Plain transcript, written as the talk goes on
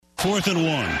4th and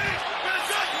 1.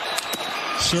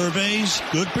 Surveys,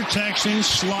 good protection,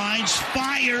 slides,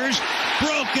 fires,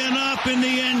 broken up in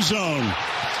the end zone.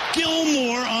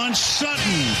 Gilmore on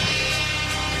Sutton.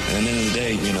 And at the end of the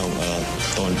day,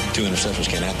 throwing 2 interceptions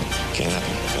can't happen.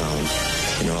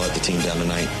 I let the team down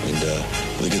tonight. And the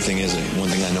good thing is, one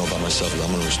thing I know about myself is I'm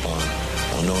going to respond.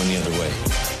 I don't know any other way.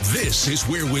 This is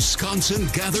where Wisconsin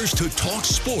gathers to talk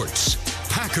sports.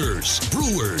 Packers,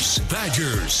 Brewers,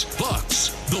 Badgers, Bucks.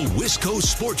 The Wisco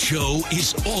Sports Show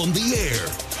is on the air.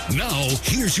 Now,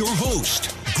 here's your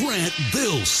host, Grant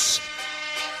Bills.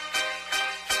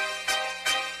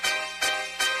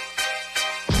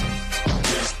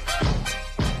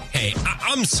 Hey,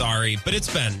 I'm sorry, but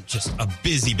it's been just a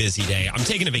busy day. I'm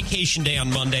taking a vacation day on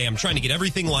Monday. I'm trying to get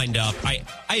everything lined up. I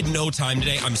had no time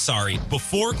today. I'm sorry.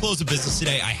 Before close of business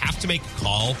today, I have to make a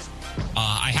call.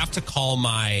 I have to call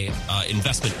my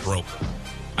investment broker.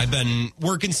 I've been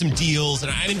working some deals,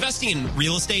 and I'm investing in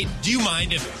real estate. Do you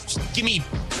mind if, just give me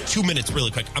 2 minutes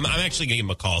really quick? I'm actually going to give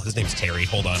him a call. His name's Terry.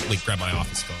 Hold on. Let me grab my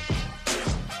office phone.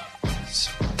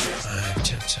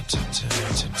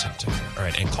 All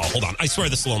right, and call. Hold on. I swear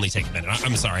this will only take a minute.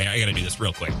 I'm sorry. I got to do this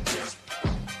real quick.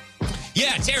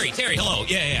 Yeah, Terry, hello.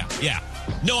 Yeah.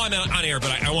 No, I'm on air, but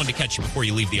I wanted to catch you before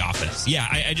you leave the office. Yeah,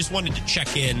 I just wanted to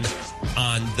check in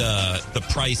on the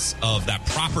price of that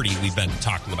property we've been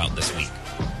talking about this week.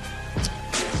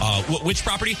 Which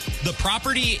property? The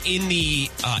property in the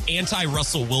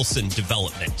anti-Russell Wilson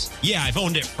development. Yeah, I've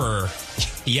owned it for,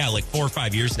 like 4 or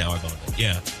 5 years now I've owned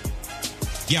it.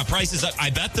 Yeah, price is up. I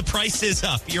bet the price is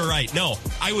up. You're right. No,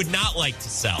 I would not like to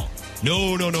sell.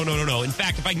 No. In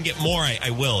fact, if I can get more,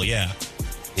 I will. Yeah,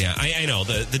 I know.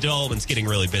 The development's getting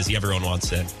really busy. Everyone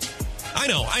wants in. I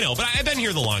know. But I've been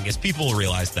here the longest. People will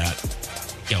realize that.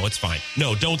 It's fine.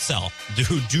 No, don't sell.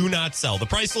 Do not sell. The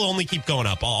price will only keep going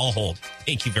up. I'll hold.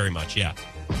 Thank you very much. Yeah.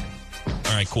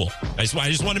 All right, cool. I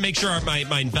just want to make sure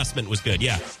my investment was good.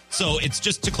 Yeah. So it's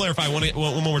just to clarify one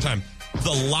more time.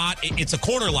 The lot, it's a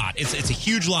corner lot. It's a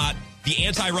huge lot. The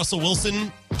anti-Russell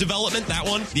Wilson development, that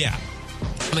one? Yeah.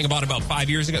 I think about 5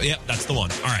 years ago. Yep, that's the one.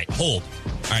 All right, hold.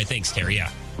 All right, thanks, Terry. Yeah.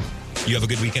 You have a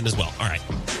good weekend as well. All right.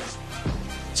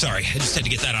 Sorry, I just had to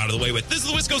get that out of the way with. This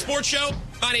is the Wisco Sports Show.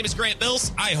 My name is Grant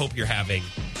Bills. I hope you're having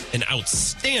an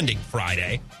outstanding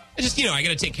Friday. I just, I got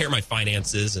to take care of my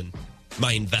finances and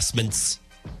my investments.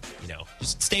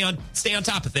 Just stay on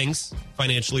top of things,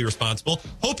 financially responsible.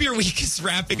 Hope your week is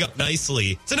wrapping up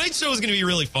nicely. Tonight's show is going to be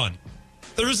really fun.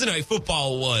 Thursday Night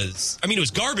Football it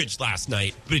was garbage last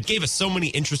night, but it gave us so many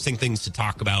interesting things to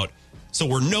talk about. So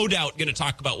we're no doubt going to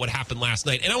talk about what happened last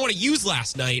night. And I want to use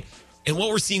last night and what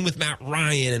we're seeing with Matt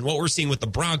Ryan and what we're seeing with the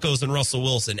Broncos and Russell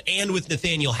Wilson and with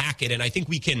Nathaniel Hackett. And I think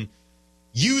we can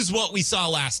use what we saw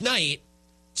last night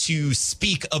to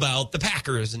speak about the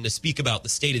Packers and to speak about the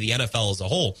state of the NFL as a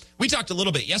whole. We talked a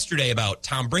little bit yesterday about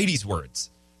Tom Brady's words,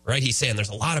 right? He's saying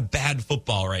there's a lot of bad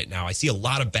football right now. I see a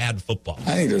lot of bad football.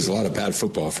 I think there's a lot of bad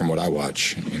football from what I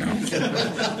watch,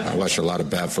 I watch a lot of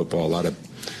bad football, a lot of,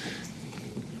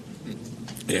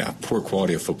 poor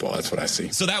quality of football. That's what I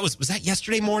see. So was that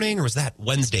yesterday morning or was that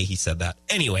Wednesday he said that?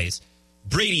 Anyways,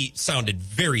 Brady sounded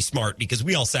very smart because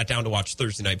we all sat down to watch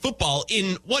Thursday Night Football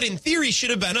in what in theory should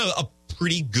have been a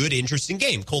pretty good, interesting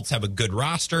game. Colts have a good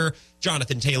roster.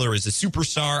 Jonathan Taylor is a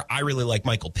superstar. I really like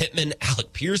Michael Pittman. Alex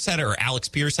Pierce had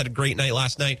a great night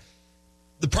last night.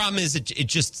 The problem is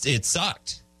it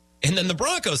sucked. And then the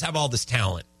Broncos have all this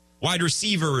talent, wide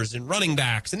receivers and running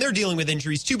backs, and they're dealing with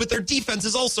injuries too, but their defense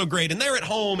is also great, and they're at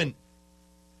home, and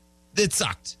it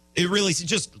sucked. It really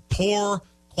just poor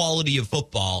quality of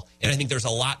football, and I think there's a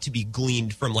lot to be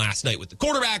gleaned from last night with the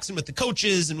quarterbacks and with the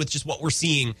coaches and with just what we're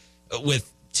seeing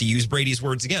with, to use Brady's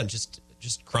words again, just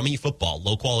crummy football,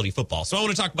 low quality football. So I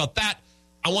want to talk about that.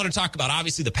 I want to talk about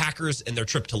obviously the Packers and their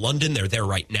trip to London. They're there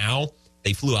right now.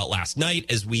 They flew out last night,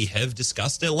 as we have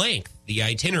discussed at length, the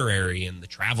itinerary and the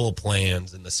travel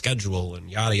plans and the schedule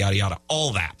and yada, yada, yada,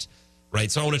 all that,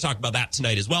 right? So I want to talk about that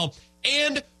tonight as well.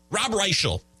 And Rob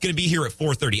Reischel, going to be here at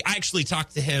 4:30. I actually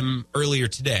talked to him earlier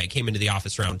today. I came into the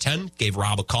office around 10, gave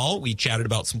Rob a call. We chatted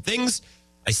about some things.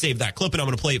 I saved that clip, and I'm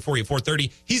going to play it for you at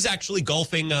 4:30. He's actually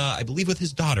golfing, I believe, with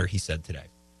his daughter, he said today.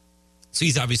 So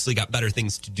he's obviously got better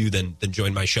things to do than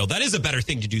join my show. That is a better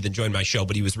thing to do than join my show,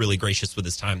 but he was really gracious with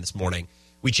his time this morning.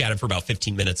 We chatted for about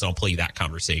 15 minutes, and I'll play you that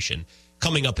conversation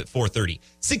coming up at 4:30.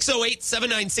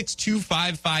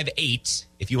 608-796-2558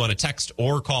 if you want to text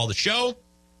or call the show.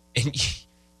 And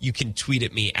you can tweet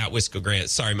at me at Wisco Grant.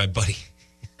 Sorry, my buddy.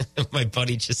 My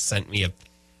buddy just sent me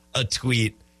a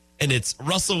tweet. And it's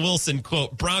Russell Wilson,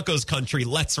 quote, Broncos country,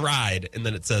 let's ride. And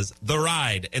then it says, the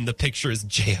ride. And the picture is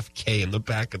JFK in the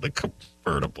back of the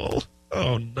convertible.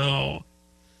 Oh, no.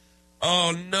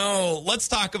 Oh, no. Let's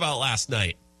talk about last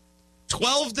night.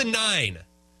 12-9,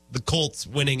 the Colts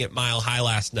winning at Mile High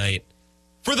last night.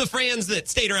 For the fans that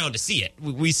stayed around to see it,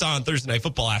 we saw on Thursday Night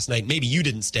Football last night. Maybe you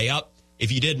didn't stay up.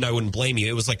 If you didn't, I wouldn't blame you.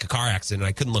 It was like a car accident.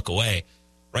 I couldn't look away.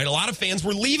 Right? A lot of fans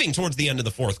were leaving towards the end of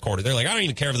the fourth quarter. They're like, I don't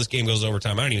even care if this game goes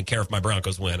overtime. I don't even care if my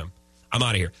Broncos win. I'm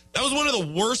out of here. That was one of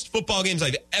the worst football games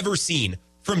I've ever seen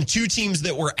from two teams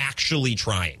that were actually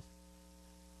trying.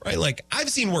 Right? Like, I've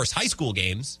seen worse high school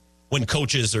games when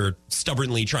coaches are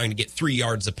stubbornly trying to get 3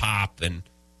 yards a pop and,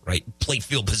 right, play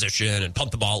field position and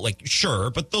pump the ball. Like, sure,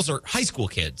 but those are high school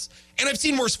kids. And I've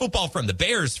seen worse football from the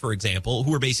Bears, for example,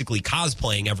 who are basically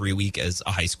cosplaying every week as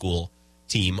a high school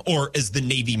team or as the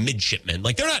Navy midshipmen.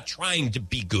 Like, they're not trying to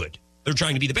be good. They're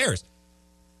trying to be the Bears.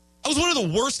 That was one of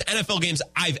the worst NFL games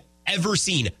I've ever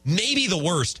seen. Maybe the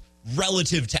worst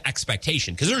relative to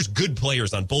expectation, because there's good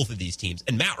players on both of these teams.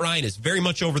 And Matt Ryan is very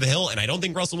much over the hill, and I don't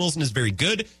think Russell Wilson is very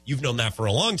good. You've known that for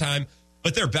a long time,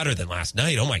 but they're better than last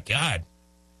night. Oh, my God.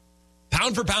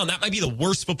 Pound for pound, that might be the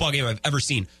worst football game I've ever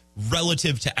seen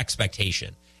relative to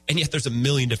expectation. And yet there's a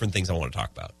million different things I want to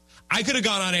talk about. I could have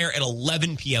gone on air at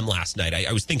 11 p.m. last night.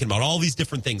 I was thinking about all these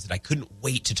different things that I couldn't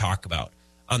wait to talk about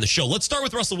on the show. Let's start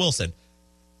with Russell Wilson.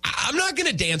 I'm not going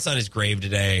to dance on his grave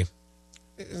today.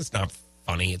 It's not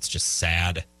funny. It's just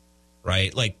sad,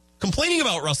 right? Like, complaining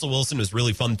about Russell Wilson was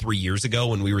really fun 3 years ago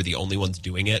when we were the only ones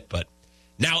doing it. But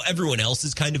now everyone else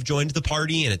has kind of joined the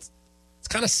party, and it's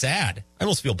kind of sad. I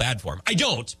almost feel bad for him. I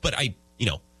don't, but I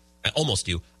almost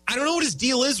do. I don't know what his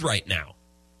deal is right now.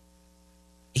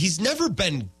 He's never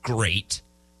been great.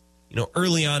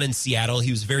 Early on in Seattle,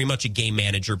 he was very much a game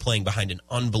manager playing behind an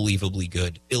unbelievably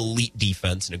good elite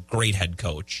defense and a great head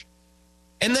coach.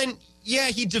 And then, yeah,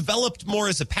 he developed more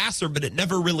as a passer, but it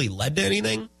never really led to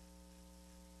anything.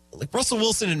 Like, Russell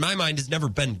Wilson, in my mind, has never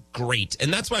been great.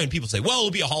 And that's why when people say, well,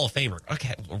 he'll be a Hall of Famer.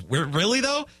 Okay, really,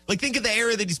 though? Like, think of the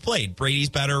era that he's played. Brady's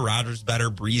better, Rodgers is better,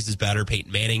 Breeze is better,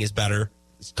 Peyton Manning is better,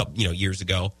 a couple, years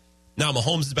ago. Now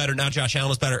Mahomes is better, now Josh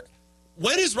Allen is better.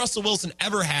 When has Russell Wilson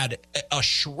ever had a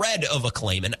shred of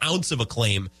acclaim, an ounce of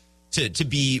acclaim to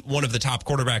be one of the top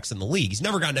quarterbacks in the league? He's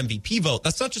never got an MVP vote.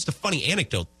 That's not just a funny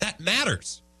anecdote. That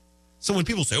matters. So when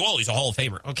people say, well, he's a Hall of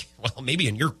Famer. Okay, well, maybe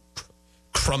in your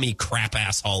crummy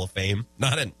crap-ass Hall of Fame.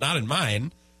 Not in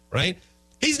mine, right?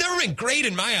 He's never been great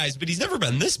in my eyes, but he's never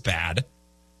been this bad.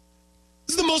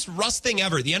 This is the most Russ thing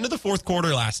ever. At the end of the fourth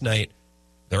quarter last night,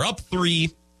 they're up 3,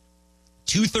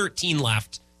 2:13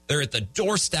 left. They're at the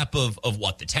doorstep of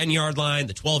what, the 10-yard line,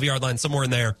 the 12-yard line, somewhere in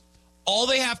there. All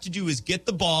they have to do is get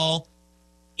the ball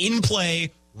in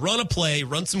play, run a play,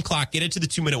 run some clock, get it to the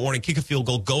 2-minute warning, kick a field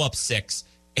goal, go up 6,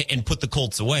 and put the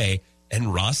Colts away.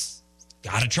 And Russ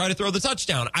got to try to throw the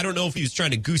touchdown. I don't know if he was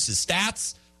trying to goose his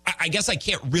stats. I guess I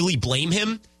can't really blame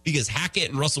him because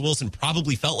Hackett and Russell Wilson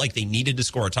probably felt like they needed to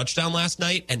score a touchdown last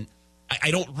night. And I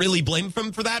don't really blame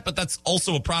him for that, but that's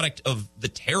also a product of the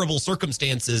terrible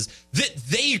circumstances that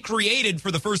they created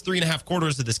for the first 3.5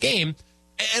 quarters of this game.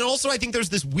 And also, I think there's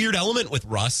this weird element with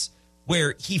Russ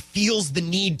where he feels the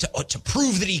need to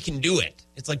prove that he can do it.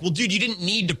 It's like, well, dude, you didn't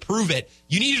need to prove it.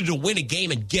 You needed to win a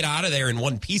game and get out of there in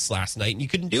one piece last night, and you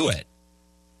couldn't do it.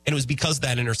 And it was because of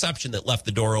that interception that left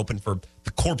the door open for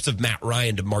the corpse of Matt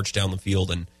Ryan to march down the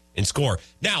field and score.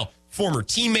 Now, former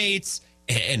teammates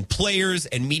and players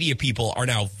and media people are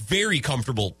now very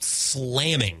comfortable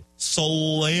slamming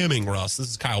Russ. This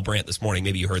is Kyle Brandt this morning.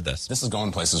 Maybe you heard this. This is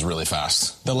going places really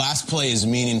fast. The last play is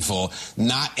meaningful,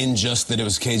 not in just that it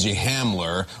was KJ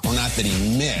Hamler or not that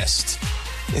he missed.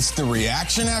 It's the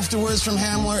reaction afterwards from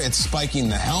Hamler. It's spiking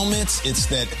the helmets. It's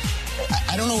that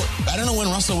I don't know when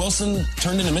Russell Wilson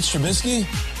turned into Mitch Trubisky,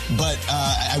 but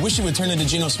I wish he would turn into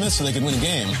Geno Smith so they could win a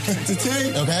game.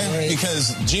 Okay? Right.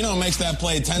 Because Geno makes that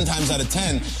play 10 times out of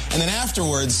 10. And then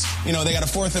afterwards, they got a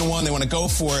 4th and 1. They want to go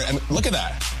for it. And look at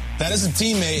that. That is a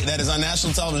teammate that is on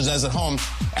national television as at home.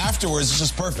 Afterwards, it's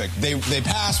just perfect. They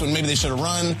pass when maybe they should have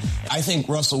run. I think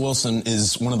Russell Wilson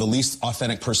is one of the least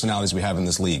authentic personalities we have in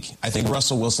this league. I think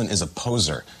Russell Wilson is a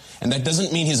poser. And that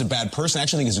doesn't mean he's a bad person. I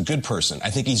actually think he's a good person. I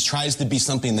think he tries to be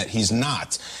something that he's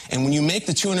not. And when you make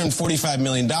the $245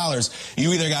 million,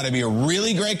 you either got to be a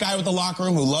really great guy with the locker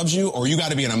room who loves you, or you got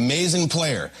to be an amazing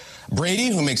player. Brady,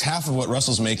 who makes half of what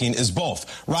Russell's making, is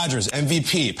both. Rodgers,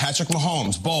 MVP. Patrick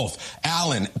Mahomes, both.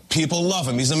 Allen, people love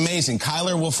him. He's amazing.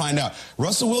 Kyler, we'll find out.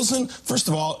 Russell Wilson, first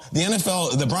of all, the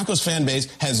NFL, the Broncos fan base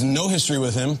has no history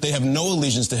with him. They have no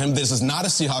allegiance to him. This is not a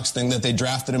Seahawks thing that they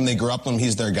drafted him. They grew up with him.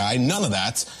 He's their guy. None of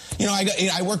that.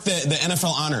 I work the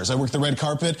NFL honors. I work the red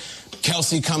carpet.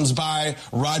 Kelsey comes by,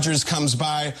 Rodgers comes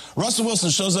by. Russell Wilson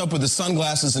shows up with his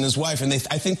sunglasses and his wife, and I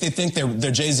think they think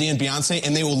they're Jay-Z and Beyonce,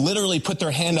 and they will literally put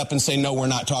their hand up and say, no, we're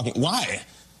not talking. Why?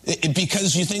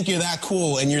 Because you think you're that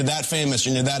cool and you're that famous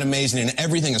and you're that amazing and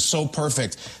everything is so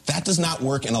perfect. That does not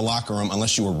work in a locker room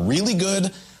unless you are really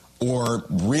good or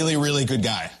really, really good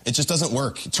guy. It just doesn't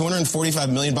work.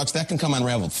 $245 million, that can come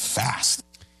unraveled fast.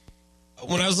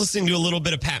 When I was listening to a little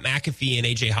bit of Pat McAfee and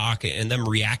A.J. Hawk and them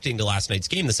reacting to last night's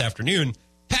game this afternoon,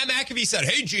 Pat McAfee said,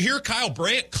 hey, did you hear Kyle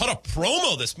Brandt cut a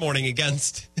promo this morning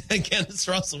against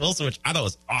Russell Wilson, which I thought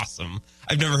was awesome.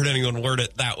 I've never heard anyone word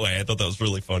it that way. I thought that was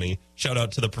really funny. Shout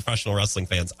out to the professional wrestling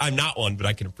fans. I'm not one, but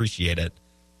I can appreciate it.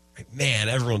 Man,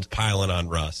 everyone's piling on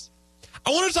Russ.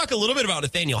 I want to talk a little bit about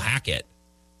Nathaniel Hackett,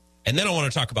 and then I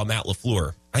want to talk about Matt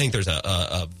LaFleur. I think there's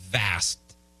a vast,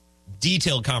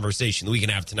 detailed conversation that we can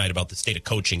have tonight about the state of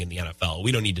coaching in the NFL.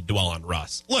 We don't need to dwell on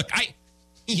Russ. Look, I've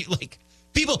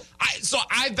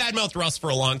badmouthed Russ for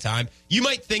a long time. You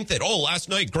might think that, last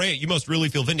night, great, you must really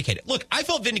feel vindicated. Look, I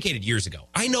felt vindicated years ago.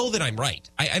 I know that I'm right.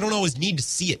 I don't always need to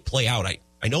see it play out.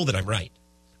 I know that I'm right.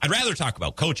 I'd rather talk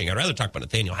about coaching. I'd rather talk about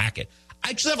Nathaniel Hackett. I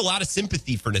actually have a lot of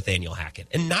sympathy for Nathaniel Hackett,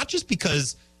 and not just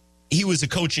because he was a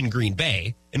coach in Green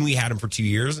Bay, and we had him for 2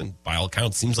 years, and by all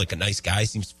accounts, seems like a nice guy,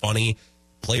 seems funny.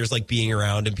 Players like being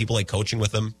around and people like coaching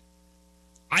with him.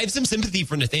 I have some sympathy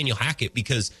for Nathaniel Hackett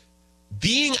because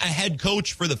being a head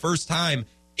coach for the first time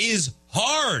is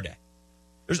hard.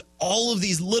 There's all of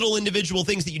these little individual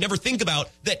things that you never think about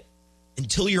that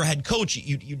until you're a head coach,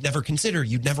 you'd never consider,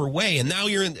 you'd never weigh. And now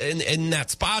you're in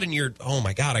that spot and you're, oh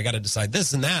my God, I got to decide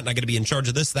this and that. And I got to be in charge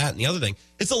of this, that, and the other thing.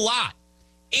 It's a lot.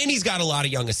 And he's got a lot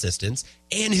of young assistants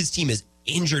and his team is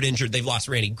injured. They've lost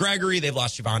Randy Gregory. They've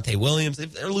lost Javonte Williams.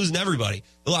 They're losing everybody.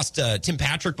 They lost Tim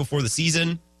Patrick before the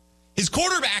season. His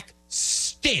quarterback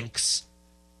stinks.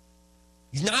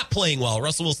 He's not playing well.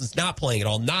 Russell Wilson's not playing at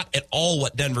all. Not at all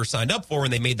what Denver signed up for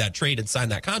when they made that trade and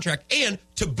signed that contract. And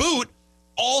to boot,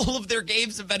 all of their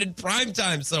games have been in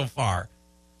primetime so far.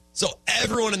 So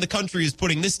everyone in the country is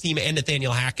putting this team and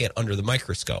Nathaniel Hackett under the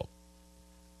microscope.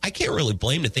 I can't really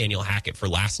blame Nathaniel Hackett for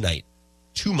last night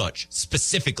too much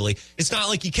specifically. It's not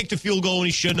like he kicked a field goal when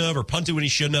he shouldn't have or punted when he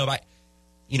shouldn't have.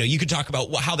 You could talk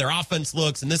about how their offense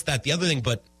looks and this, that, the other thing,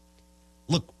 but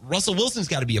look, Russell Wilson's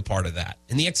got to be a part of that,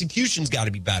 and the execution's got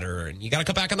to be better, and you got to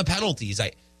cut back on the penalties.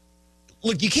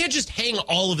 Look, you can't just hang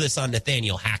all of this on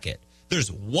Nathaniel Hackett.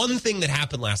 There's one thing that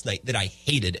happened last night that I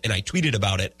hated, and I tweeted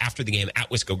about it after the game at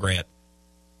Wisco Grant.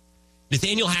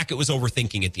 Nathaniel Hackett was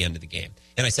overthinking at the end of the game,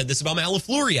 and I said this about Matt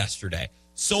LaFleur yesterday.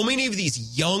 So many of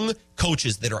these young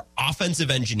coaches that are offensive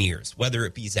engineers, whether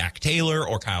it be Zach Taylor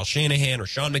or Kyle Shanahan or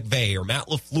Sean McVay or Matt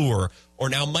LaFleur or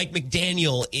now Mike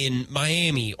McDaniel in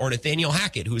Miami or Nathaniel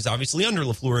Hackett, who is obviously under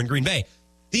LaFleur in Green Bay.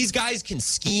 These guys can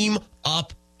scheme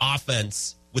up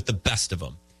offense with the best of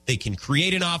them. They can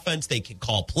create an offense. They can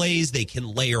call plays. They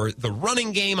can layer the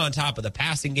running game on top of the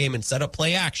passing game and set up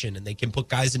play action. And they can put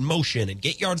guys in motion and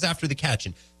get yards after the catch.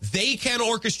 And they can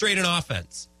orchestrate an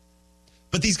offense.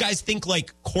 But these guys think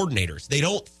like coordinators. They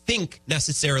don't think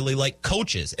necessarily like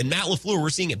coaches. And Matt LaFleur, we're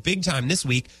seeing it big time this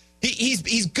week. He's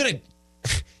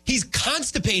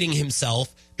constipating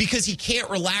himself because he can't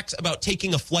relax about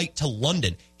taking a flight to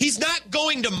London. He's not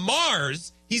going to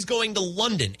Mars. He's going to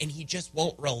London, and he just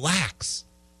won't relax.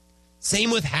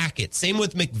 Same with Hackett. Same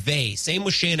with McVay. Same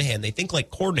with Shanahan. They think like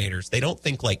coordinators. They don't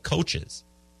think like coaches,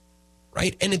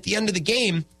 right? And at the end of the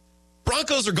game,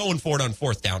 Broncos are going for it on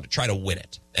fourth down to try to win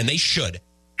it, and they should.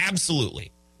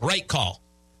 Absolutely. Right call.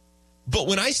 But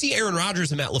when I see Aaron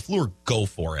Rodgers and Matt LaFleur go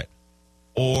for it,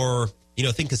 or,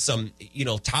 think of some,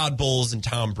 Todd Bowles and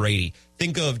Tom Brady,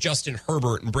 think of Justin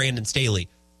Herbert and Brandon Staley.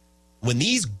 When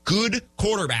these good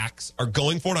quarterbacks are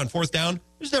going for it on fourth down,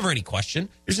 there's never any question.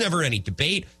 There's never any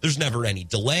debate. There's never any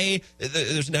delay.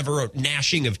 There's never a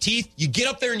gnashing of teeth. You get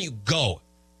up there and you go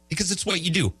because it's what you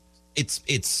do.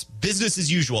 It's business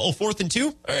as usual. 4th and 2?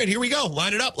 All right, here we go.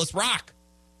 Line it up. Let's rock.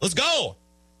 Let's go.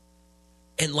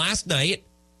 And last night,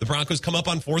 the Broncos come up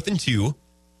on 4th and 2.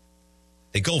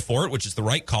 They go for it, which is the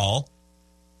right call.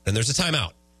 Then there's a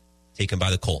timeout taken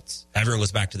by the Colts. Everyone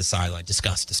goes back to the sideline.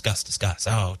 Discuss.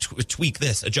 Oh, tweak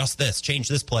this, adjust this, change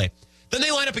this play. Then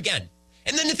they line up again.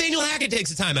 And then Nathaniel Hackett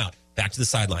takes a timeout. Back to the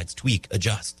sidelines. Tweak,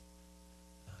 adjust.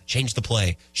 Change the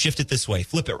play. Shift it this way.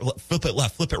 Flip it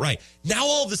left, flip it right. Now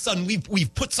all of a sudden,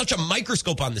 we've put such a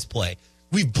microscope on this play.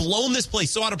 We've blown this play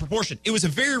so out of proportion. It was a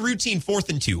very routine 4th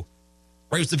and 2.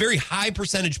 Right? It was a very high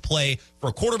percentage play for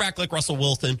a quarterback like Russell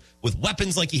Wilson with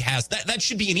weapons like he has. That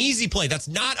should be an easy play. That's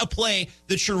not a play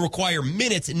that should require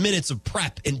minutes and minutes of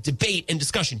prep and debate and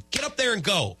discussion. Get up there and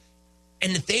go.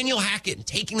 And Nathaniel Hackett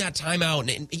taking that time out,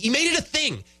 and he made it a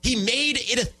thing. He made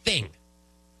it a thing.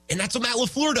 And that's what Matt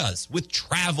LaFleur does with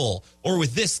travel or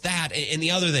with this, that, and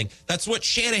the other thing. That's what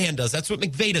Shanahan does. That's what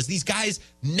McVay does. These guys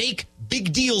make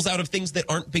big deals out of things that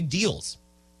aren't big deals.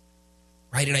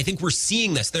 Right? And I think we're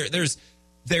seeing this.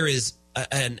 There is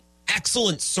an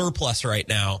excellent surplus right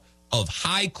now of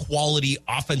high-quality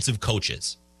offensive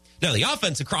coaches. Now, the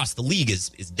offense across the league is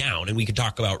down, and we can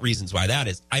talk about reasons why that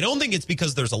is. I don't think it's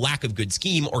because there's a lack of good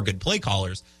scheme or good play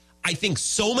callers. I think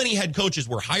so many head coaches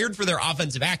were hired for their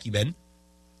offensive acumen,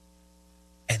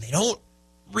 and they don't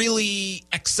really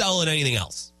excel at anything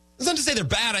else. It's not to say they're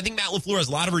bad. I think Matt LaFleur has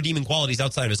a lot of redeeming qualities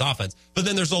outside of his offense, but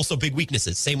then there's also big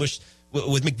weaknesses. Same with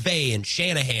McVay and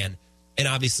Shanahan, and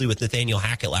obviously with Nathaniel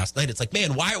Hackett last night. It's like,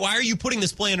 man, why are you putting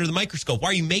this play under the microscope? Why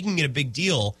are you making it a big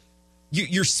deal?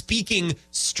 You're speaking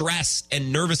stress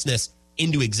and nervousness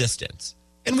into existence.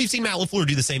 And we've seen Matt LaFleur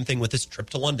do the same thing with his trip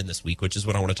to London this week, which is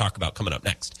what I want to talk about coming up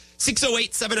next.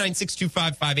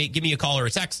 608-796-2558. Give me a call or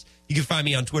a text. You can find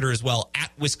me on Twitter as well,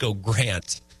 at Wisco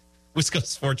Grant. Wisco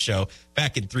Sports Show,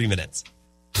 back in 3 minutes.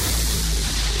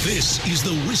 This is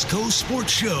the Wisco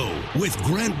Sports Show with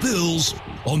Grant Bills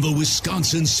on the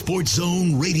Wisconsin Sports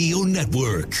Zone Radio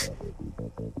Network.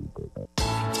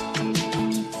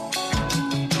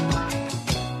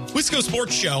 Wisco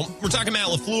Sports Show. We're talking Matt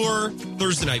LaFleur,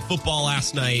 Thursday Night Football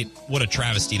last night. What a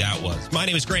travesty that was. My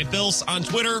name is Grant Bills on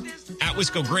Twitter, at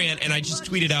Wisco Grant, and I just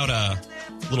tweeted out a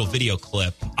little video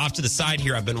clip. Off to the side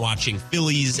here, I've been watching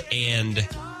Phillies and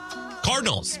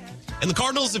Cardinals. And the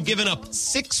Cardinals have given up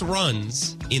 6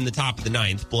 runs in the top of the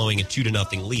 9th, blowing a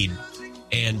 2-0 lead.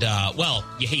 And, well,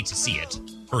 you hate to see it,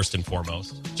 first and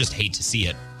foremost. Just hate to see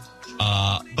it.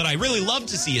 But I really love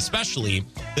to see, especially,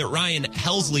 that Ryan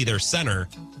Helsley, their center,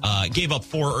 gave up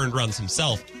 4 earned runs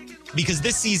himself, because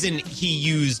this season he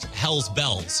used Hell's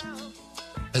Bells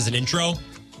as an intro,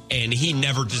 and he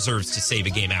never deserves to save a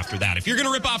game after that. If you're going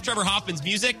to rip off Trevor Hoffman's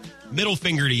music, middle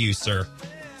finger to you, sir.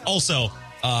 Also,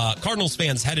 Cardinals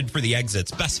fans headed for the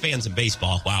exits. Best fans in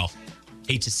baseball. Wow.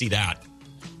 Hate to see that.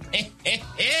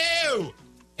 Hey-o.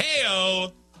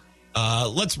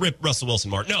 Let's rip Russell Wilson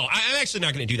more. No, I'm actually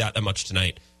not going to do that much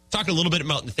tonight. Talking a little bit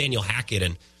about Nathaniel Hackett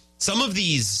and some of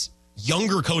these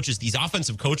younger coaches, these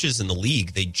offensive coaches in the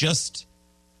league. They just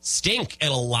stink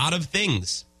at a lot of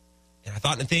things. And I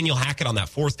thought Nathaniel Hackett on that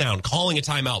 4th down, calling a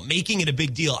timeout, making it a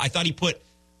big deal. I thought he put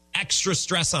extra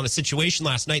stress on a situation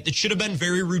last night that should have been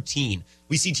very routine.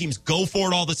 We see teams go for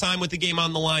it all the time with the game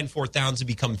on the line. 4th downs have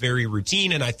become very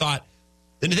routine. And I thought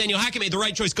that Nathaniel Hackett made the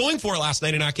right choice going for it last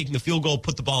night and not kicking the field goal,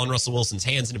 put the ball in Russell Wilson's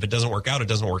hands. And if it doesn't work out, it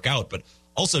doesn't work out. But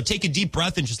also take a deep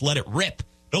breath and just let it rip.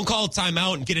 Don't call a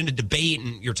timeout and get into debate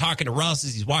and you're talking to Russ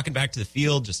as he's walking back to the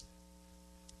field. Just,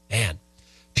 man.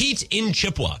 Pete in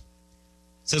Chippewa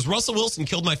says, Russell Wilson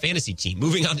killed my fantasy team.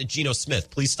 Moving on to Geno Smith.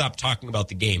 Please stop talking about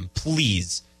the game.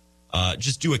 Please.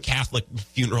 Just do a Catholic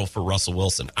funeral for Russell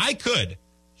Wilson. I could.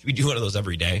 Should we do one of those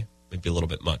every day? Might be a little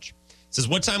bit much. Says,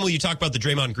 what time will you talk about the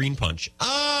Draymond Green punch?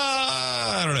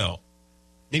 I don't know.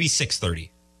 Maybe 6:30.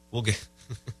 We'll get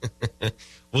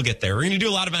we'll get there. We're going to do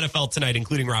a lot of NFL tonight,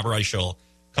 including Rob Reichel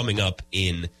coming up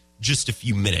in just a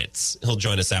few minutes. He'll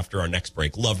join us after our next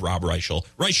break. Love Rob Reichel.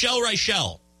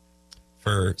 Reichel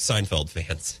for Seinfeld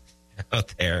fans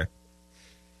out there.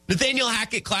 Nathaniel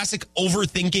Hackett, classic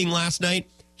overthinking last night.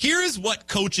 Here is what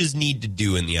coaches need to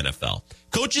do in the NFL.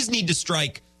 Coaches need to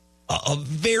strike a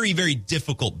very, very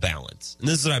difficult balance. And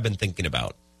this is what I've been thinking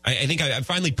about. I think I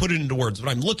finally put it into words. What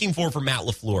I'm looking for from Matt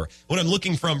LaFleur, what I'm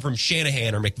looking from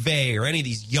Shanahan or McVay or any of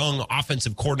these young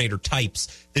offensive coordinator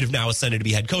types that have now ascended to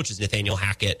be head coaches. Nathaniel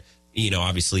Hackett,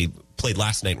 obviously played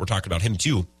last night. We're talking about him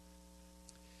too.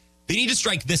 They need to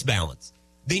strike this balance.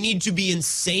 They need to be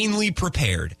insanely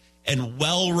prepared and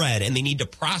well-read, and they need to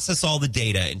process all the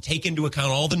data and take into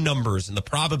account all the numbers and the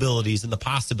probabilities and the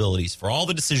possibilities for all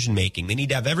the decision-making. They need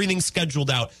to have everything scheduled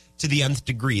out to the nth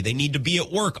degree. They need to be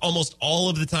at work almost all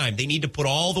of the time. They need to put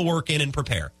all the work in and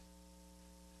prepare.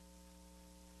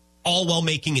 All while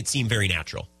making it seem very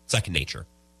natural, second nature,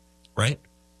 right?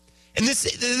 And this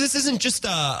isn't just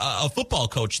a football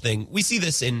coach thing. We see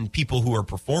this in people who are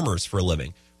performers for a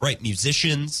living, right?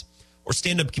 Musicians or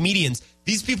stand-up comedians.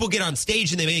 These people get on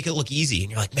stage and they make it look easy. And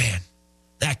you're like, man,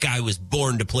 that guy was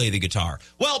born to play the guitar.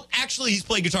 Well, actually, he's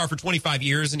played guitar for 25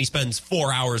 years and he spends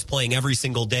 4 hours playing every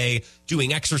single day,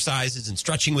 doing exercises and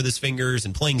stretching with his fingers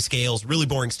and playing scales, really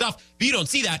boring stuff. But you don't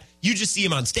see that. You just see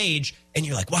him on stage and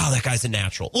you're like, wow, that guy's a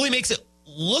natural. Well, he makes it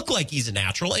look like he's a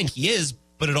natural, and he is,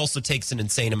 but it also takes an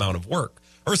insane amount of work.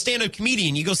 Or a stand-up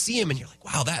comedian, you go see him and you're like,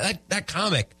 wow, that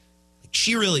comic,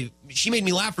 she made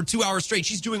me laugh for 2 hours straight.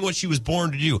 She's doing what she was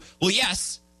born to do. Well,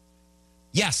 yes,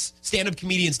 Yes, stand-up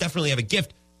comedians definitely have a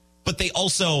gift, but they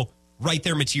also write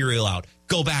their material out.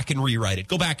 Go back and rewrite it.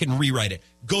 Go back and rewrite it.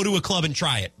 Go to a club and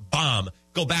try it. Bomb.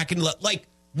 Go back and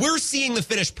we're seeing the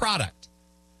finished product.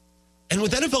 And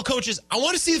with NFL coaches, I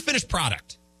want to see the finished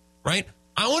product, right?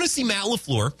 I want to see Matt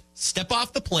LaFleur step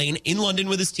off the plane in London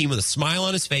with his team with a smile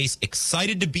on his face,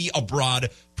 excited to be abroad,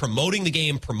 promoting the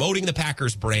game, promoting the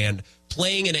Packers brand,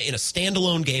 playing in a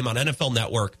standalone game on NFL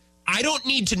Network. I don't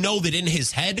need to know that in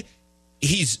his head,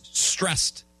 he's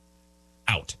stressed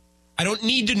out. I don't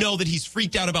need to know that he's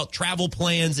freaked out about travel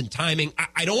plans and timing.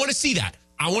 I don't want to see that.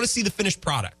 I want to see the finished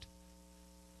product.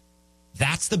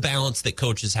 That's the balance that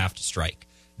coaches have to strike.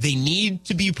 They need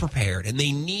to be prepared, and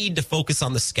they need to focus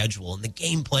on the schedule and the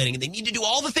game planning, and they need to do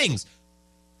all the things.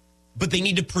 But they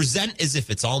need to present as if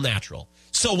it's all natural.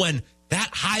 So when that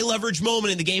high leverage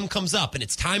moment in the game comes up and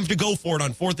it's time to go for it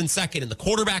on 4th and 2nd, and the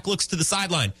quarterback looks to the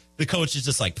sideline, the coach is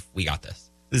just like, we got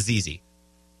this. This is easy.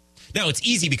 Now, it's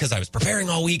easy because I was preparing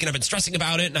all week and I've been stressing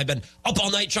about it and I've been up all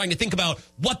night trying to think about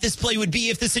what this play would be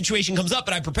if this situation comes up,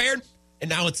 but I prepared, and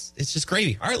now it's just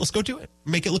gravy. All right, let's go do it.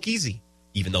 Make it look easy,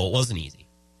 even though it wasn't easy,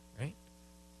 right?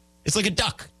 It's like a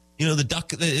duck. You know, the duck,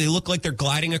 they look like they're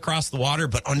gliding across the water,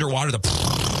 but underwater,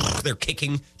 they're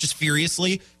kicking just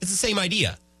furiously. It's the same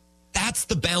idea. That's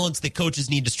the balance that coaches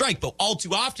need to strike. But all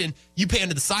too often, you pan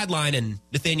to the sideline and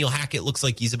Nathaniel Hackett looks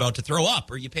like he's about to throw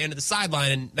up, or you pan to the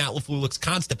sideline and Matt LaFleur looks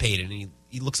constipated and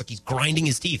he looks like he's grinding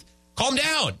his teeth. Calm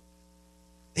down.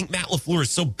 I think Matt LaFleur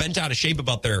is so bent out of shape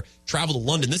about their travel to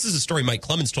London. This is a story Mike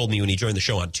Clemens told me when he joined the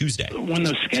show on Tuesday. When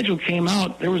the schedule came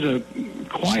out, there was a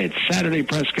quiet Saturday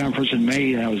press conference in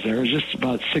May. I was there. It was just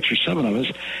about 6 or 7 of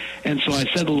us. And so I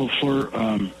said to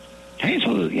LaFleur, hey,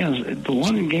 so the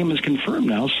London game is confirmed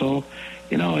now, so,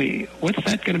 what's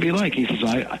that going to be like? He says,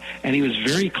 and he was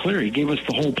very clear. He gave us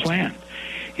the whole plan.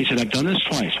 He said, I've done this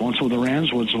twice, once with the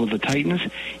Rams, once with the Titans.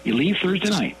 You leave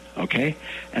Thursday night, okay?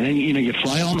 And then, you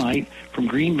fly all night from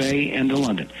Green Bay into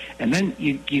London. And then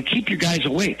you keep your guys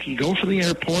awake. You go for the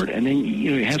airport, and then,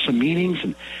 you have some meetings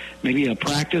and maybe a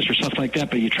practice or stuff like that,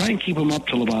 but you try and keep them up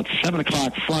till about 7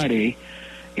 o'clock Friday,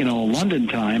 London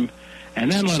time, and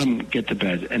then let them get to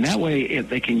bed. And that way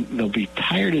they'll be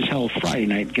tired as hell Friday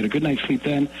night, get a good night's sleep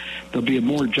then. They'll be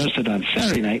more adjusted on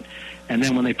Saturday night. And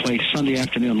then when they play Sunday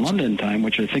afternoon London time,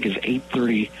 which I think is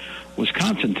 8:30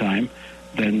 Wisconsin time,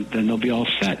 then they'll be all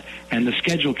set. And the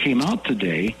schedule came out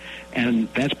today, and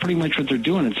that's pretty much what they're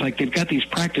doing. It's like they've got these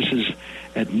practices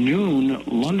at noon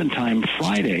London time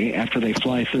Friday after they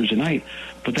fly Thursday night,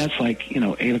 but that's like,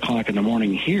 8 o'clock in the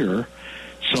morning here.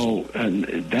 So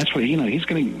that's what, he's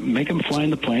going to make them fly in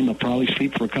the plane. They'll probably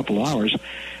sleep for a couple hours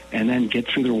and then get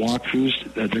through their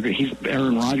walkthroughs.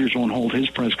 Aaron Rodgers won't hold his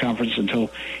press conference until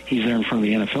he's there in front of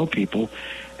the NFL people,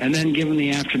 and then give them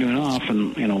the afternoon off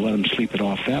and, let them sleep it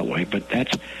off that way. But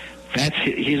that's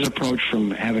his approach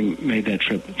from having made that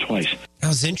trip twice. That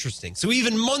was interesting. So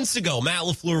even months ago, Matt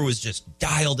LaFleur was just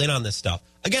dialed in on this stuff.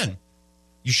 Again,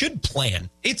 you should plan.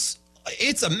 It's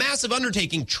a massive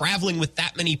undertaking traveling with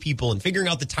that many people and figuring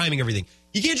out the timing, everything.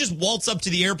 You can't just waltz up to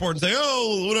the airport and say,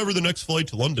 oh, whatever, the next flight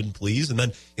to London, please. And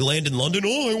then you land in London.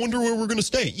 Oh, I wonder where we're going to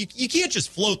stay. You can't just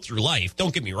float through life.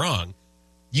 Don't get me wrong.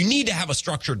 You need to have a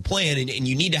structured plan and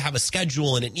you need to have a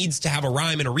schedule and it needs to have a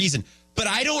rhyme and a reason. But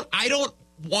I don't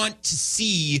want to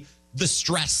see the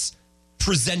stress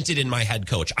presented in my head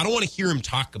coach. I don't want to hear him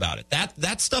talk about it.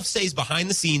 That stuff stays behind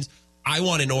the scenes. I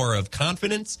want an aura of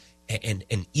confidence and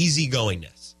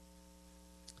easygoingness.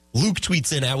 Luke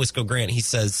tweets in at Wisco Grant. He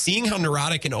says, seeing how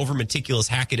neurotic and over meticulous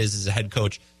Hackett is as a head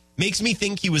coach makes me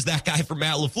think he was that guy for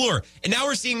Matt LaFleur. And now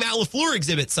we're seeing Matt LaFleur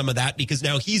exhibit some of that because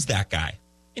now he's that guy.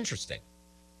 Interesting.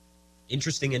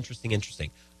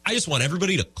 I just want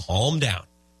everybody to calm down.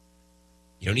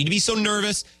 You don't need to be so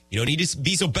nervous. You don't need to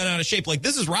be so bent out of shape. Like,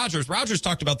 this is Rodgers. Rodgers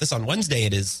talked about this on Wednesday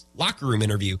at his locker room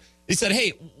interview. He said,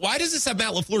 hey, why does this have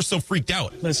Matt LaFleur so freaked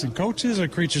out? Listen, coaches are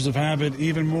creatures of habit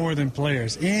even more than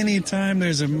players. Anytime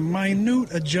there's a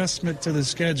minute adjustment to the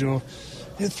schedule,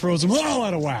 it throws them all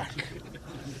out of whack.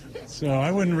 So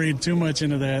I wouldn't read too much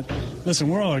into that. Listen,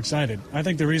 we're all excited. I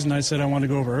think the reason I said I want to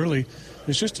go over early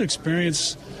is just to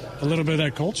experience a little bit of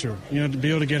that culture, to be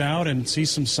able to get out and see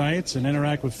some sights and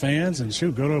interact with fans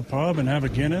and go to a pub and have a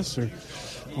Guinness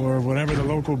or whatever the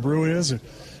local brew is.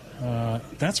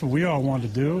 That's what we all want to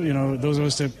do. Those of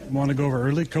us that want to go over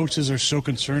early, coaches are so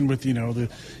concerned with, the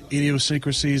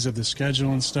idiosyncrasies of the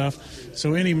schedule and stuff.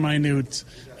 So any minute,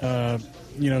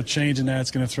 change in that's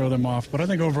going to throw them off. But I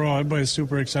think overall, everybody's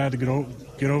super excited to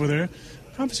get over there.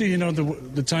 Obviously,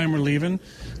 the time we're leaving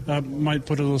might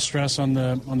put a little stress on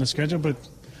the schedule, but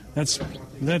that's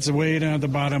way down at the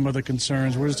bottom of the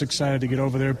concerns. We're just excited to get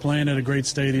over there, playing at a great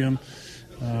stadium,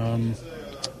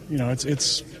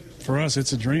 It's for us,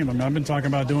 it's a dream. I mean, I've been talking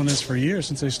about doing this for years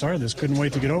since they started this. Couldn't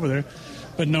wait to get over there,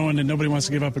 but knowing that nobody wants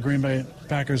to give up a Green Bay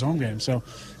Packers home game. So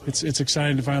it's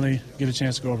exciting to finally get a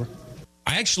chance to go over.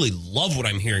 I actually love what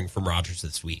I'm hearing from Rodgers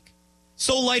this week.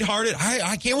 So lighthearted.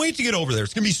 I can't wait to get over there.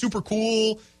 It's going to be super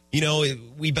cool.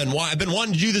 I've been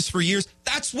wanting to do this for years.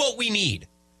 That's what we need.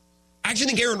 I actually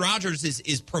think Aaron Rodgers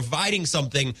is providing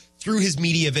something through his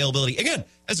media availability. Again,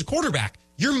 as a quarterback,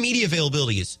 your media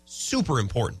availability is super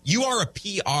important. You are a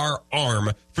PR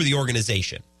arm for the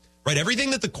organization, right?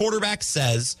 Everything that the quarterback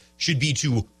says should be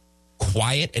to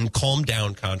quiet and calm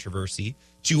down controversy,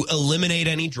 to eliminate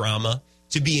any drama,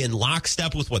 to be in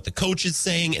lockstep with what the coach is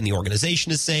saying and the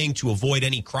organization is saying, to avoid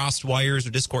any crossed wires or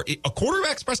discord. A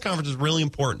quarterback's press conference is really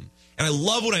important. And I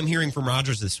love what I'm hearing from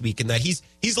Rodgers this week, and that he's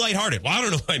lighthearted. Well, I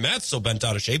don't know why Matt's so bent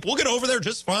out of shape. We'll get over there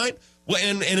just fine. Well,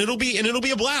 and it'll be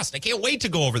a blast. I can't wait to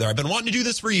go over there. I've been wanting to do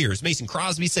this for years. Mason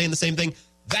Crosby saying the same thing.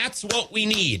 That's what we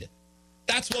need.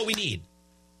 That's what we need.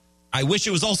 I wish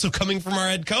it was also coming from our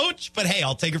head coach, but hey,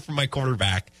 I'll take it from my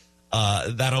quarterback.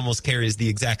 That almost carries the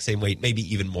exact same weight, maybe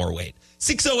even more weight.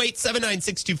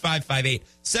 608-796-2558.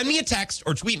 Send me a text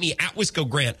or tweet me at Wisco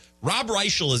Grant. Rob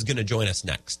Reichel is going to join us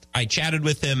next. I chatted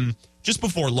with him just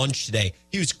before lunch today.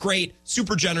 He was great,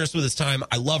 super generous with his time.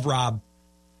 I love Rob.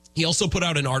 He also put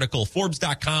out an article,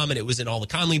 Forbes.com, and it was in all the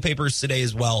Conley papers today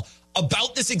as well,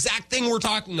 about this exact thing we're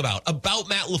talking about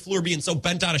Matt LaFleur being so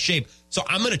bent out of shape. So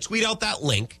I'm going to tweet out that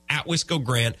link at Wisco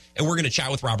Grant, and we're going to chat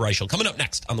with Rob Reichel coming up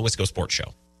next on the Wisco Sports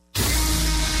Show.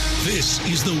 This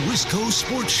is the Wisco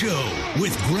Sports Show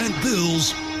with Grant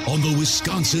Bills on the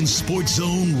Wisconsin Sports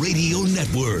Zone Radio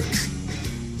Network.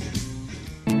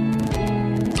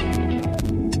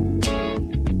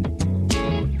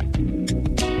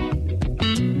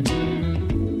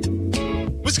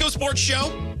 Wisco Sports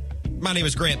Show. My name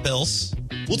is Grant Bills.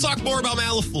 We'll talk more about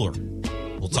Matt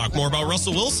LaFleur. We'll talk more about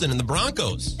Russell Wilson and the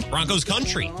Broncos. Broncos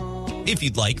country, if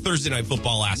you'd like. Thursday Night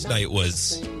Football last night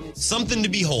was something to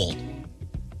behold.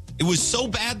 It was so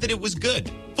bad that it was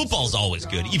good. Football's always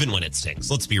good, even when it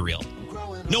stinks. Let's be real.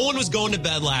 No one was going to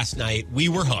bed last night. We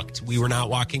were hooked. We were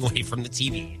not walking away from the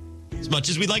TV. As much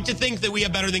as we'd like to think that we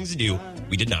have better things to do,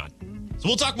 we did not. So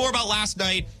we'll talk more about last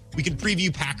night. We can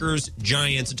preview Packers,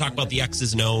 Giants, and talk about the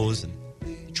X's and O's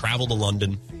and travel to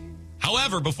London.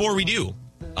 However, before we do,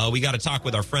 we got to talk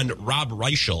with our friend Rob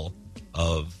Reichel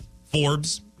of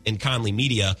Forbes and Conley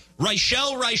Media.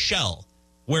 Reichel,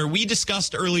 where we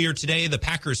discussed earlier today the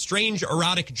Packers' strange,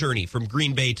 erotic journey from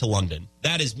Green Bay to London.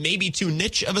 That is maybe too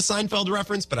niche of a Seinfeld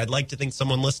reference, but I'd like to think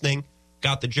someone listening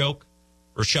got the joke.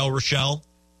 Rochelle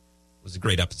it was a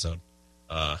great episode.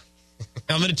 I'm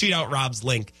going to tweet out Rob's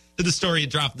link to the story it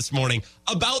dropped this morning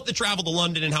about the travel to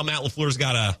London and how Matt LaFleur's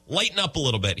got to lighten up a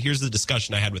little bit. Here's the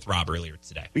discussion I had with Rob earlier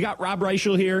today. We got Rob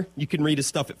Reichel here. You can read his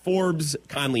stuff at Forbes.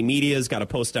 Conley Media's got a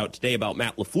post out today about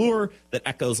Matt LaFleur that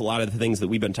echoes a lot of the things that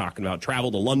we've been talking about.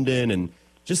 Travel to London and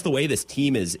just the way this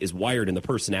team is wired and the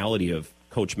personality of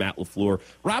Coach Matt LaFleur.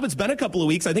 Rob, it's been a couple of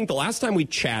weeks. I think the last time we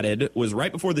chatted was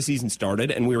right before the season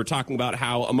started, and we were talking about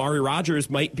how Amari Rodgers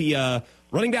might be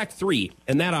running back 3,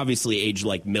 and that obviously aged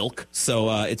like milk. So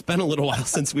it's been a little while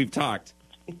since we've talked.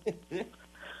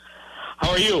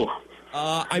 How are you?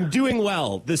 I'm doing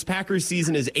well. This Packers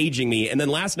season is aging me, and then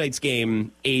last night's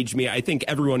game aged me. I think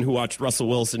everyone who watched Russell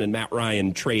Wilson and Matt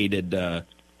Ryan traded, I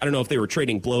don't know if they were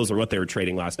trading blows or what they were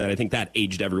trading last night. I think that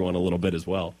aged everyone a little bit as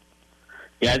well.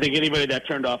 Yeah, I think anybody that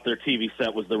turned off their TV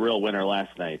set was the real winner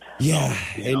last night. Yeah,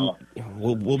 so,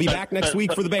 we'll be back next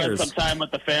week for the Bears. Spent some time with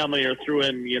the family or threw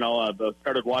in,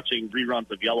 started watching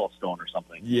reruns of Yellowstone or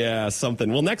something. Yeah,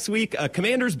 something. Well, next week,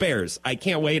 Commanders-Bears. I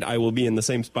can't wait. I will be in the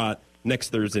same spot next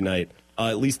Thursday night.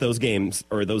 At least those games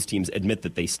or those teams admit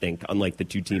that they stink, unlike the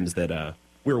two teams that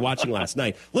we were watching last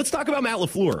night. Let's talk about Matt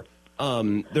LaFleur.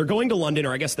 They're going to London,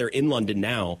 or I guess they're in London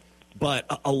now.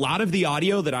 But a lot of the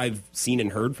audio that I've seen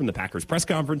and heard from the Packers press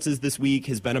conferences this week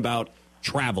has been about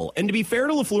travel. And to be fair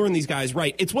to LaFleur and these guys,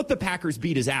 right, it's what the Packers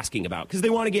beat is asking about because they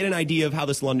want to get an idea of how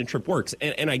this London trip works.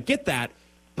 And I get that,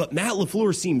 but Matt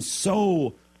LaFleur seems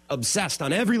so obsessed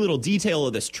on every little detail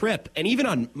of this trip. And even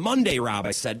on Monday, Rob,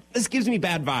 I said, this gives me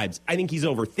bad vibes. I think he's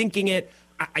overthinking it.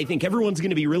 I think everyone's going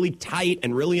to be really tight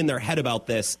and really in their head about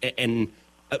this. And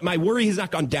my worry has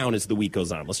not gone down as the week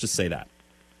goes on. Let's just say that.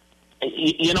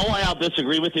 You know why I'll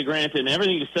disagree with you, Grant, and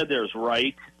everything you said there is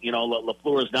right.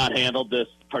 LaFleur has not handled this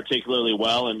particularly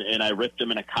well, and I ripped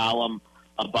him in a column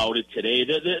about it today.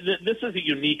 This is a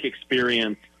unique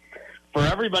experience for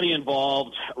everybody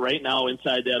involved right now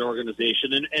inside that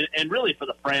organization and really for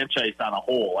the franchise on a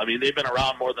whole. I mean, they've been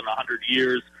around more than 100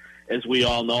 years. as we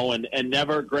all know, and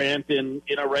never, Grant, in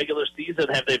a regular season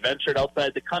have they ventured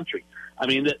outside the country. I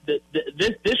mean,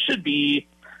 this should be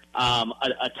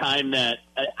a time that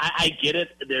I get it.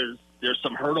 There's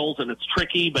some hurdles and it's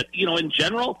tricky, but in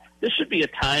general, this should be a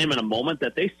time and a moment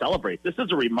that they celebrate. This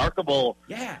is a remarkable,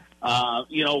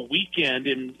 weekend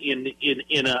in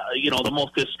a the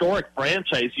most historic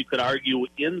franchise you could argue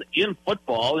in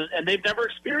football, and they've never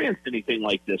experienced anything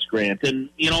like this, Grant. And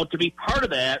to be part of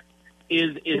that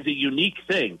is a unique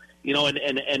thing.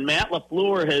 And Matt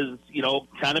LaFleur has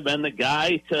kind of been the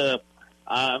guy to.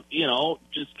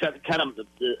 Just kind of.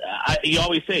 You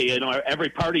always say, every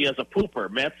party has a pooper.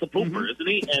 Matt's the pooper, isn't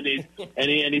he? And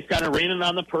he's kind of raining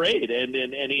on the parade, and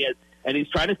he's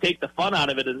trying to take the fun out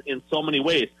of it in so many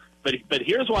ways. But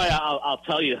here's why I'll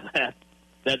tell you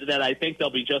that I think they'll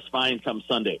be just fine come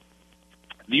Sunday.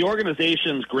 The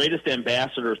organization's greatest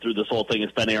ambassador through this whole thing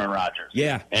has been Aaron Rodgers.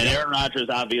 Yeah, and Aaron Rodgers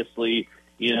obviously.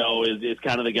 Is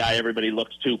kind of the guy everybody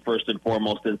looks to first and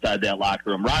foremost inside that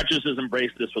locker room. Rodgers has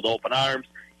embraced this with open arms.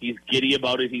 He's giddy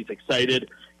about it. He's excited.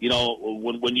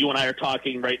 When you and I are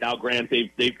talking right now, Grant, they've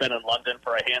been in London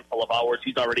for a handful of hours.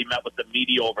 He's already met with the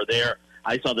media over there.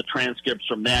 I saw the transcripts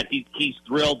from that. He's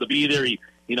thrilled to be there. He's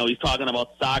talking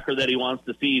about soccer that he wants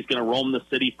to see. He's going to roam the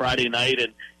city Friday night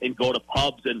and go to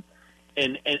pubs and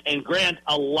Grant,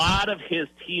 a lot of his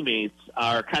teammates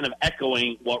are kind of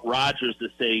echoing what Rodgers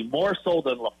is saying, more so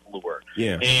than LaFleur.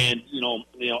 Yeah. And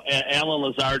Alan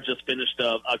Lazard just finished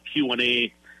a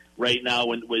Q&A right now,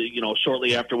 when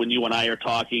shortly after when you and I are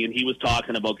talking, and he was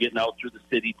talking about getting out through the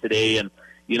city today and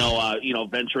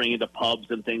venturing into pubs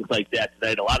and things like that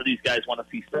tonight. A lot of these guys want to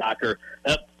see soccer.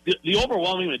 The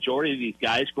overwhelming majority of these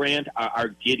guys, Grant, are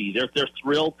giddy. They're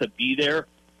thrilled to be there.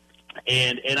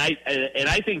 And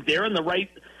I think they're in the right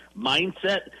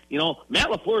mindset. Matt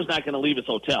LaFleur is not going to leave his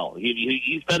hotel.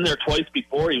 He's been there twice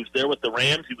before. He was there with the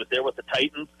Rams. He was there with the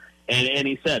Titans. And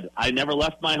he said, I never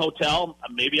left my hotel.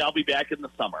 Maybe I'll be back in the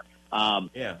summer.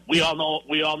 We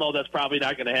all know that's probably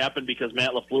not going to happen because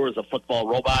Matt LaFleur is a football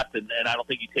robot, and I don't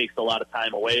think he takes a lot of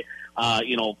time away,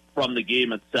 from the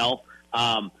game itself.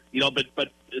 But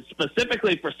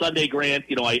specifically for Sunday, Grant,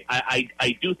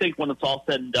 I do think when it's all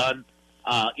said and done,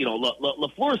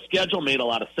 LaFleur's schedule made a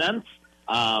lot of sense.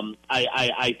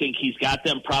 I think he's got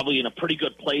them probably in a pretty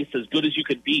good place, as good as you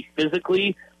could be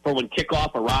physically for when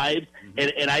kickoff arrives.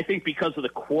 And I think because of the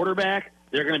quarterback,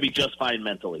 they're going to be just fine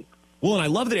mentally. Well, and I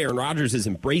love that Aaron Rodgers is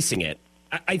embracing it.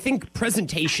 I think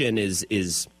presentation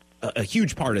is a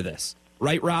huge part of this.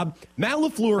 Right, Rob? Matt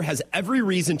LaFleur has every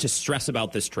reason to stress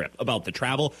about this trip, about the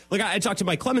travel. Like, I talked to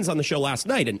Mike Clemens on the show last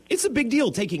night, and it's a big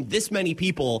deal taking this many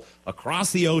people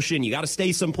across the ocean. You got to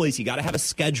stay someplace. You got to have a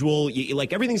schedule.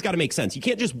 Everything's got to make sense. You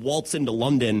can't just waltz into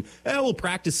London. We'll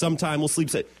practice sometime. We'll sleep.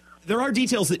 There are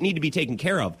details that need to be taken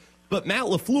care of. But Matt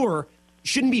LaFleur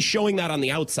shouldn't be showing that on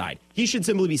the outside. He should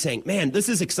simply be saying, man, this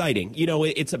is exciting.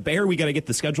 It's a bear. We got to get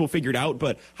the schedule figured out.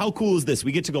 But how cool is this?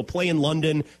 We get to go play in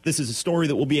London. This is a story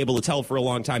that we'll be able to tell for a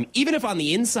long time. Even if on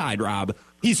the inside, Rob,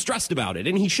 he's stressed about it,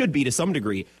 and he should be to some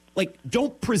degree.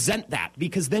 Don't present that,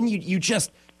 because then you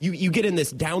get in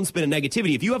this downspin of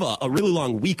negativity. If you have a really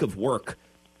long week of work,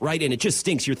 right, and it just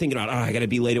stinks, you're thinking about, I got to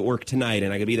be late at work tonight,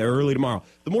 and I got to be there early tomorrow.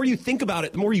 The more you think about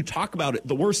it, the more you talk about it,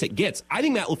 the worse it gets. I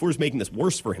think Matt LaFleur's making this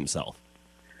worse for himself.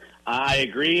 I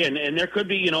agree, and there could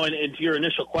be, and to your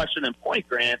initial question and point,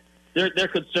 Grant, there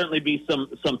could certainly be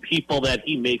some people that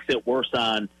he makes it worse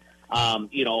on,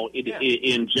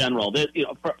 in general.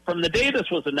 From the day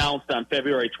this was announced on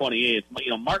February 28th,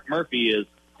 Mark Murphy has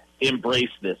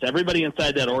embraced this. Everybody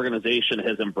inside that organization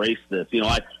has embraced this. When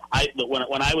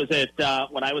I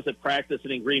was at practice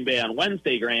in Green Bay on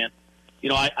Wednesday, Grant,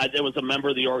 there was a member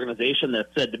of the organization that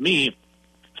said to me,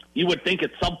 you would think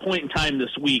at some point in time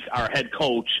this week our head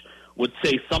coach would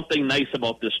say something nice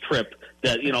about this trip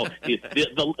that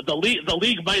the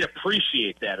league might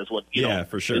appreciate. That is what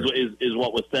for sure is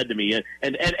what was said to me,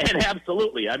 and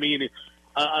absolutely. I mean,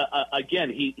 again,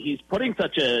 he's putting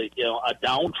such a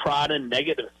downtrodden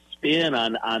negative spin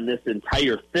on this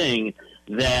entire thing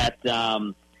that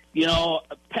Pat, and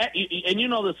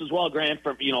this as well, Grant,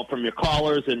 from your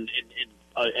callers and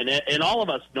all of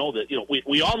us know that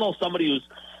we all know somebody who's.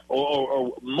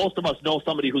 Or most of us know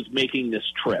somebody who's making this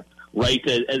trip, right,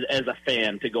 as a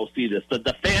fan to go see this.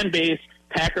 The fan base,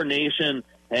 Packer Nation,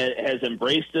 has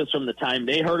embraced this from the time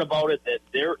they heard about it. That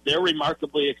they're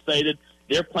remarkably excited.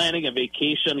 They're planning a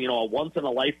vacation, a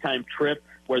once-in-a-lifetime trip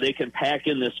where they can pack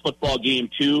in this football game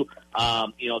too.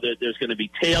 There's going to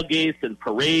be tailgates and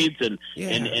parades and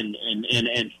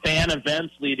fan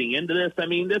events leading into this. I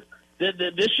mean,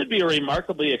 this should be a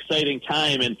remarkably exciting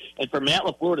time, and for Matt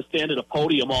LaFleur to stand at a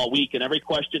podium all week, and every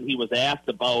question he was asked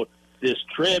about this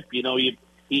trip. You know,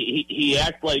 he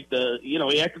acted like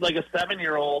he acted like a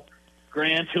 7-year-old,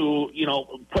 Grant, who, you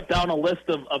know, put down a list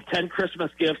of 10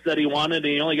 Christmas gifts that he wanted,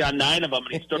 and he only got 9 of them,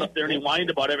 and he stood up there and he whined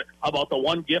about the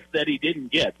one gift that he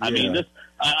didn't get. I mean, this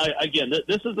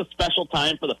is a special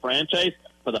time for the franchise,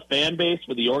 for the fan base,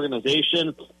 for the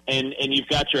organization, and you've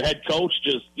got your head coach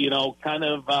just, you know, kind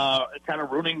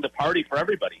of ruining the party for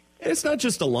everybody. It's not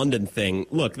just a London thing.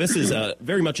 Look, this is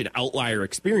very much an outlier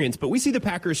experience, but we see the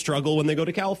Packers struggle when they go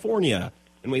to California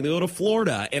and when they go to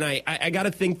Florida, and I got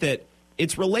to think that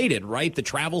it's related, right? The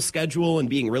travel schedule and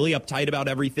being really uptight about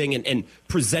everything and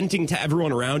presenting to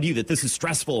everyone around you that this is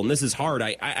stressful and this is hard.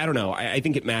 I don't know. I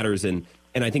think it matters, and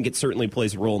I think it certainly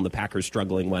plays a role in the Packers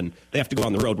struggling when they have to go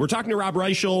on the road. We're talking to Rob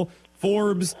Reischel,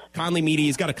 Forbes, Conley Media.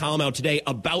 He's got a column out today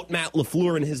about Matt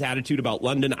LaFleur and his attitude about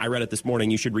London. I read it this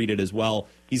morning. You should read it as well.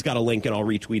 He's got a link, and I'll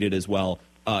retweet it as well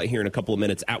here in a couple of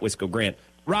minutes at Wisco Grant.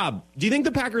 Rob, do you think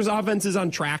the Packers offense is on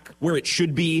track where it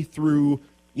should be through,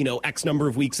 you know, X number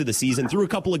of weeks of the season, through a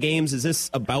couple of games? Is this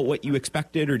about what you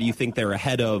expected, or do you think they're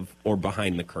ahead of or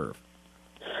behind the curve?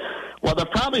 Well, they're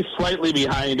probably slightly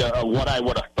behind what I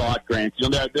would have thought, Grant. You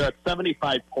know, they're at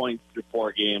 75 points through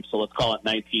 4 games, so let's call it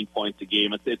 19 points a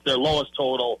game. It's their lowest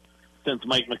total since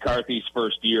Mike McCarthy's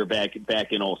first year back in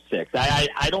 2006.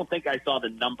 I don't think I saw the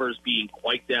numbers being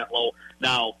quite that low.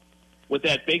 Now, with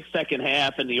that big second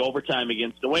half and the overtime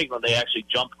against New England, they actually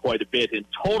jumped quite a bit in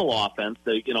total offense.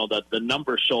 The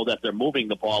numbers show that they're moving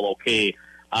the ball okay,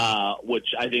 which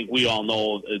I think we all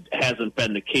know hasn't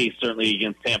been the case, certainly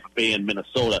against Tampa Bay and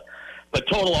Minnesota. But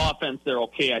total offense, they're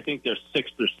okay. I think they're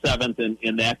 6th or 7th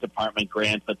in that department,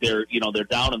 Grant. But they're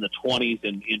down in the 20s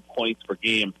in points per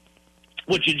game,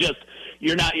 which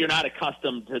you're not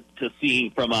accustomed to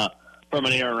seeing from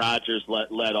an Aaron Rodgers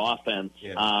led offense.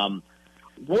 Yeah.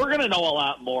 We're going to know a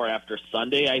lot more after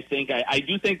Sunday, I think. I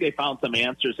do think they found some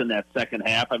answers in that second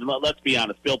half. I mean, let's be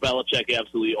honest. Bill Belichick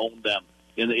absolutely owned them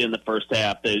in the first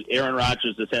half. Aaron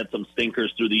Rodgers has had some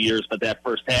stinkers through the years, but that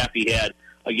first half he had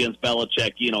against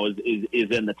Belichick, you know, is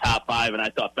in the top 5. And I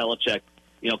thought Belichick,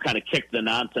 you know, kind of kicked the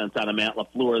nonsense out of Matt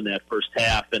LaFleur in that first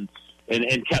half and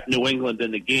kept New England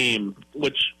in the game,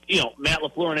 which, you know, Matt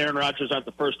LaFleur and Aaron Rodgers aren't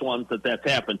the first ones that's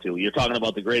happened to. You're talking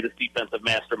about the greatest defensive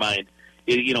mastermind,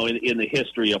 you know, in the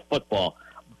history of football.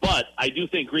 But I do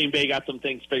think Green Bay got some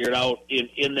things figured out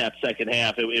in that second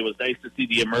half. It was nice to see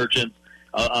the emergence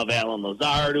of Allen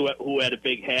Lazard, who had a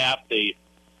big half.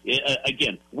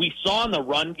 Again, we saw in the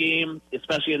run game,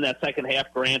 especially in that second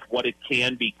half, Grant, what it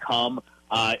can become.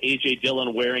 A.J.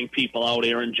 Dillon wearing people out,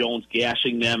 Aaron Jones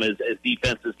gashing them as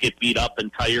defenses get beat up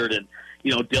and tired. And,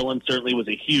 you know, Dillon certainly was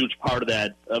a huge part of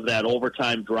that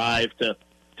overtime drive to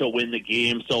win the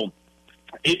game. So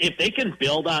if they can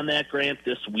build on that, Grant,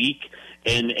 this week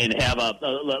and have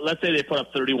let's say they put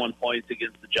up 31 points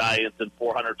against the Giants and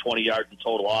 420 yards in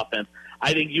total offense,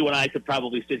 I think you and I could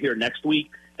probably sit here next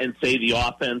week and say the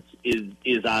offense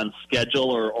is on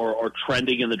schedule or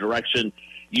trending in the direction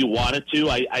you want it to.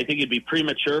 I think it'd be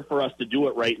premature for us to do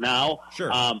it right now.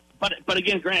 Sure. But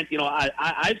again, Grant, you know,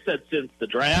 I've said since the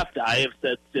draft, I have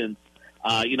said since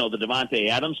the Devontae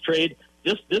Adams trade,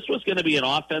 this was going to be an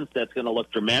offense that's going to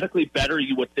look dramatically better,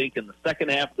 you would think, in the second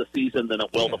half of the season than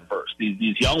it will the first.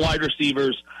 These young wide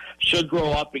receivers should grow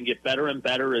up and get better and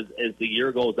better as the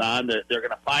year goes on. They're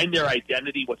going to find their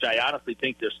identity, which I honestly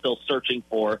think they're still searching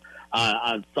for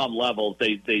on some levels.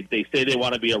 They say they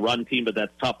want to be a run team, but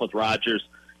that's tough with Rodgers,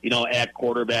 you know, at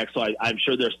quarterback. So I'm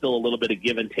sure there's still a little bit of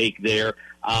give and take there.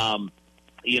 But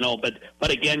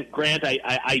again, Grant,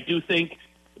 I do think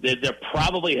that they're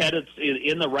probably headed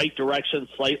in the right direction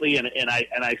slightly, and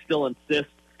I still insist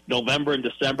November and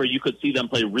December you could see them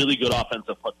play really good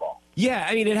offensive football. Yeah,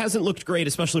 I mean, it hasn't looked great,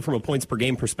 especially from a points per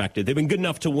game perspective. They've been good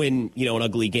enough to win, you know, an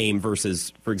ugly game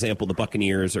versus, for example, the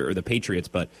Buccaneers or the Patriots.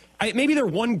 But maybe they're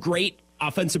one great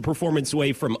offensive performance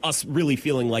away from us really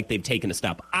feeling like they've taken a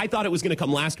step. I thought it was going to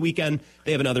come last weekend.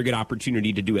 They have another good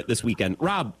opportunity to do it this weekend.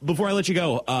 Rob, before I let you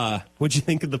go, what'd you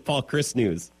think of the Paul Chryst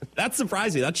news? That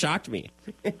surprised me. That shocked me.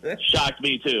 Shocked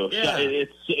me too. Yeah.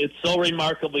 It's so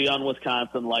remarkably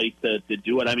un-Wisconsin-like to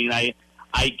do it. I mean,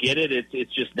 I get it.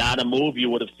 It's just not a move you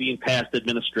would have seen past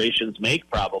administrations make,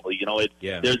 probably. You know,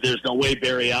 there's no way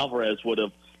Barry Alvarez would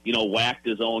have, you know, whacked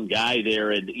his own guy there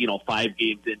and, you know, 5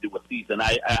 games into a season.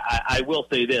 I will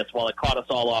say this, while it caught us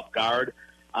all off guard,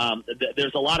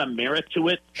 there's a lot of merit to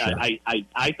it. Sure.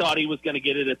 I thought he was going to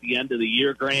get it at the end of the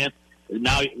year, Grant.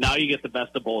 Now you get the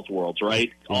best of both worlds,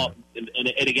 right? Yeah.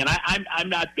 And again, I'm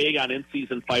not big on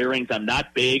in-season firings. I'm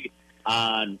not big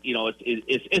on, you know,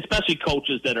 it's especially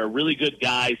coaches that are really good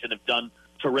guys and have done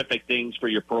terrific things for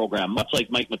your program, much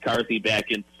like Mike McCarthy back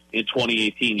in in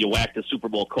 2018. You whacked a Super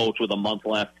Bowl coach with a month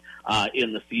left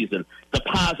in the season. The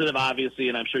positive, obviously,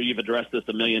 and I'm sure you've addressed this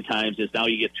a million times, is now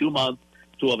you get 2 months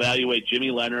to evaluate Jimmy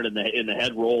Leonhard in the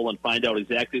head role and find out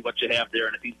exactly what you have there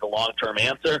and if he's the long-term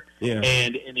answer. Yeah.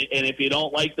 And if you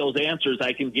don't like those answers,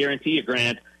 I can guarantee you,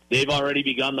 Grant, they've already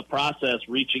begun the process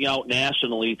reaching out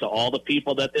nationally to all the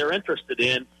people that they're interested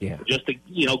in, just to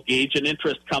gauge an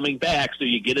interest coming back, so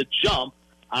you get a jump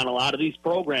on a lot of these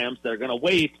programs that are going to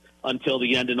wait until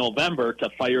the end of November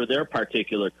to fire their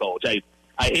particular coach. I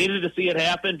hated to see it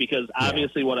happen because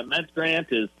obviously what it meant, Grant,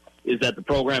 is that the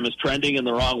program is trending in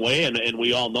the wrong way, and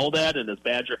we all know that. And as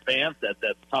Badger fans, that's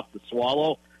tough to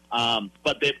swallow.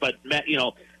 But Matt,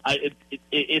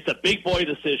 it's a big boy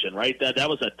decision, right? That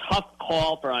was a tough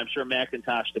call for, I'm sure,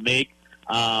 McIntosh to make.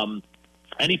 And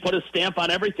he put a stamp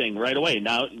on everything right away.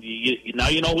 Now you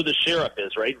know who the sheriff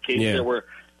is, right? In case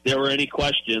there were any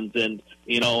questions, and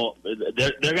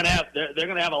they're gonna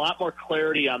have a lot more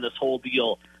clarity on this whole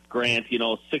deal, Grant,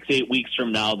 6-8 weeks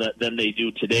from now than they do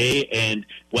today, and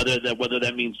whether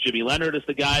that means Jimmy Leonhard is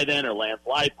the guy then, or Lance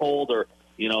Leipold, or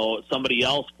somebody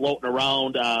else floating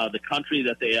around the country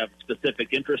that they have specific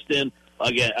interest in.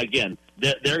 Again,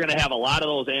 they're going to have a lot of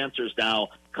those answers now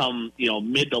come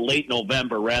mid to late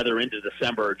November, rather into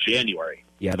December or January.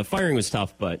 Yeah, the firing was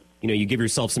tough, but you give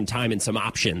yourself some time and some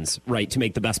options, right, to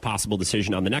make the best possible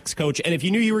decision on the next coach. And if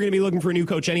you knew you were going to be looking for a new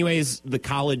coach anyways, the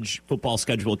college football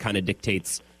schedule kind of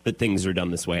dictates that things are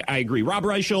done this way. I agree. Rob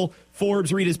Reichel,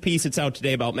 Forbes, read his piece. It's out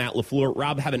today about Matt LaFleur.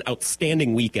 Rob, have an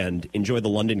outstanding weekend. Enjoy the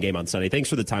London game on Sunday. Thanks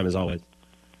for the time, as always.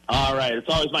 All right. It's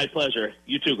always my pleasure.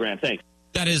 You too, Grant. Thanks.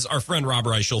 That is our friend Rob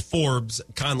Reichel, Forbes,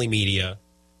 Conley Media.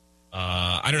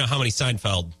 I don't know how many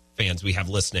Seinfeld fans we have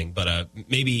listening, but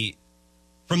maybe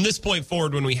from this point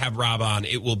forward, when we have Rob on,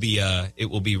 it will be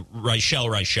Reichel.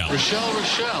 Rochelle,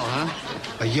 huh?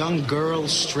 A young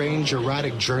girl's strange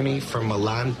erotic journey from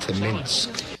Milan to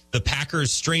Minsk. The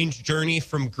Packers' strange journey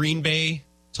from Green Bay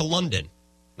to London.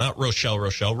 Not Rochelle.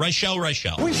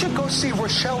 Reichel. We should go see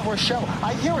Rochelle.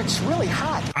 I hear it's really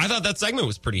hot. I thought that segment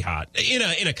was pretty hot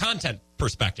in a content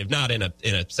perspective, not in a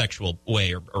sexual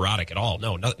way or erotic at all.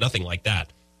 No, nothing like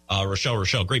that.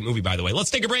 Rochelle, great movie, by the way.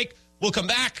 Let's take a break. We'll come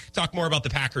back, talk more about the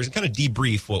Packers, and kind of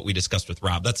debrief what we discussed with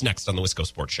Rob. That's next on the Wisco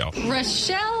Sports Show.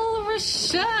 Rochelle.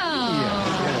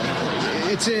 Yeah.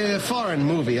 It's a foreign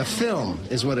movie. A film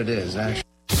is what it is, actually.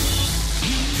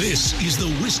 This is the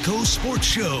Wisco Sports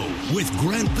Show with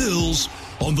Grant Bills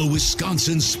on the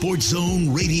Wisconsin Sports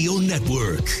Zone Radio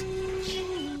Network.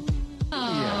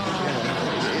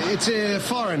 Yeah. It's a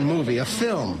foreign movie. A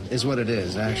film is what it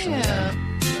is, actually. Yeah.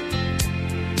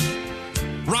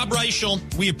 Rob Reichel,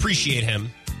 we appreciate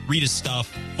him. Read his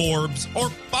stuff, Forbes, or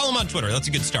follow him on Twitter. That's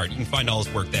a good start. You can find all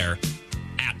his work there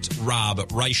at Rob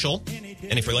Reichel.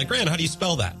 And if you're like, Grant, how do you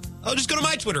spell that? Oh, just go to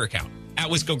my Twitter account, at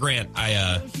Wisco Grant.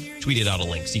 I tweeted out a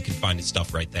link so you can find his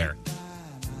stuff right there.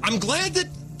 I'm glad that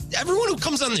everyone who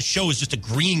comes on the show is just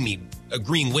agreeing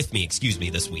with me,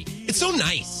 this week. It's so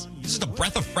nice. It's just a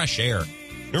breath of fresh air.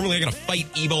 Normally, I'm going to fight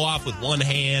Evo off with one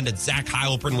hand and Zach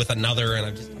Heilprin with another,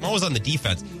 and I'm always on the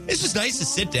defense. It's just nice to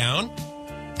sit down,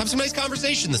 have some nice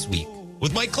conversation this week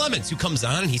with Mike Clemens, who comes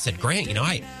on, and he said, Grant,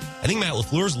 I think Matt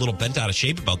LaFleur is a little bent out of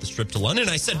shape about this trip to London.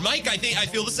 I said, Mike, I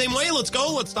feel the same way. Let's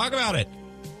go. Let's talk about it.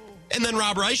 And then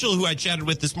Rob Reichel, who I chatted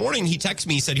with this morning, he texted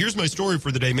me. He said, here's my story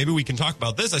for the day. Maybe we can talk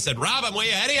about this. I said, Rob, I'm way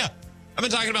ahead of you. I've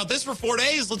been talking about this for 4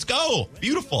 days. Let's go.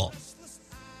 Beautiful.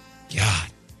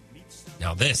 God.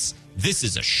 Now this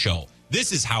is a show.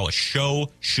 This is how a show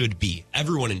should be.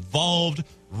 Everyone involved,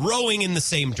 rowing in the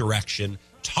same direction,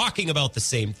 talking about the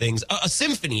same things. A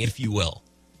symphony, if you will.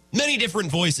 Many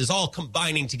different voices all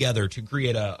combining together to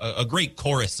create a great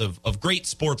chorus of great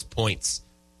sports points.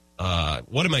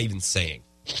 What am I even saying?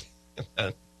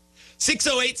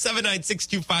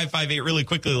 608-796-2558. Really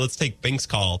quickly, let's take Bink's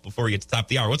call before we get to top of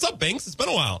the hour. What's up, Binks? It's been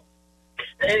a while.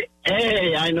 Hey,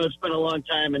 I know it's been a long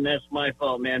time, and that's my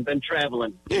fault, man. Been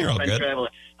traveling. You're all good.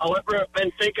 However, I've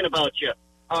been thinking about you.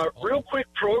 Real quick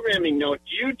programming note.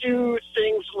 Do you do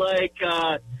things like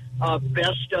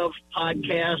best of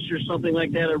podcasts or something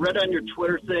like that? I read on your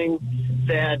Twitter thing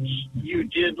that you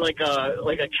did like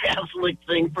a Catholic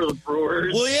thing for the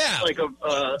Brewers. Well, yeah.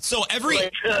 So every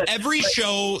like,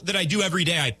 show that I do every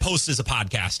day, I post as a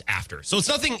podcast after. So it's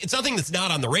nothing that's not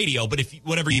on the radio. But if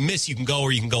whatever you miss, you can go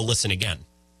or you can go listen again.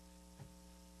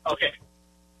 Okay,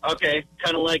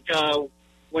 kind of like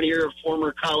one of your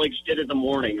former colleagues did in the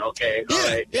morning. Okay, all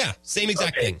right. Yeah, same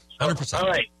exact thing, 100%. All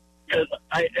right, because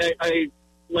I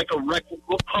like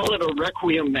we'll call it a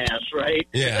requiem mass, right?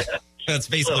 Yeah. That's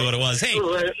basically what it was. Hey,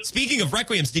 speaking of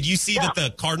requiems, did you see that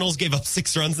the Cardinals gave up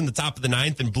 6 runs in the top of the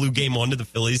 9th and blew game 1 to the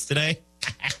Phillies today?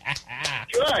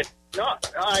 Good. No,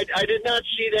 I did not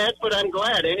see that, but I'm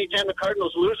glad. Anytime the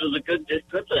Cardinals lose is a good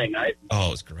thing.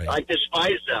 It's great. I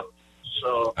despise them.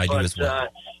 So I do as well.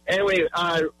 Anyway,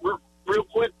 real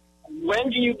quick, when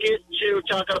do you get to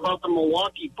talking about the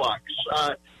Milwaukee Bucks?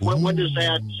 When does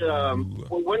that?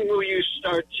 When will you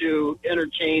start to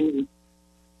entertain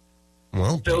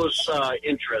those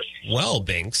interests? Well,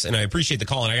 Binks, and I appreciate the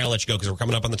call, and I got to let you go because we're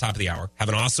coming up on the top of the hour. Have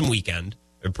an awesome weekend.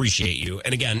 I appreciate you.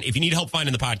 And again, if you need help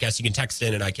finding the podcast, you can text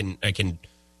in, and I can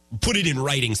put it in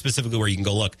writing specifically where you can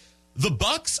go look. The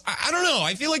Bucks, I don't know.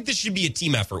 I feel like this should be a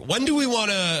team effort. When do we want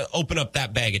to open up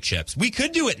that bag of chips? We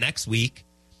could do it next week.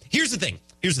 Here's the thing.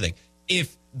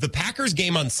 If the Packers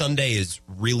game on Sunday is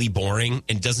really boring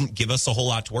and doesn't give us a whole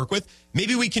lot to work with,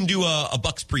 maybe we can do a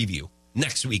Bucks preview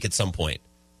next week at some point.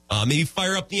 Maybe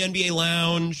fire up the NBA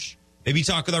Lounge. Maybe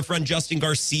talk with our friend Justin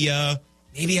Garcia.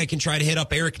 Maybe I can try to hit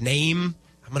up Eric Name.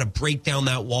 I'm going to break down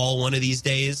that wall one of these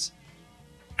days.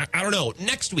 I don't know.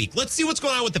 Next week, let's see what's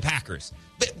going on with the Packers.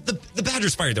 The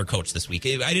Badgers fired their coach this week.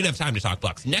 I didn't have time to talk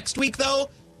Bucks. Next week, though,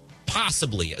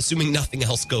 possibly, assuming nothing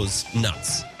else goes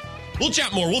nuts. We'll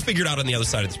chat more. We'll figure it out on the other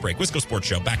side of this break. Wisco Sports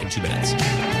Show, back in 2 minutes.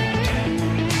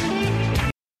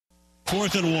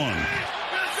 4th and 1.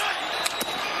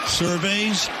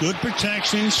 Surveys, good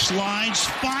protection, slides,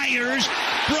 fires,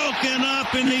 broken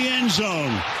up in the end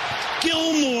zone.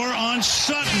 Gilmore on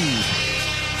Sutton.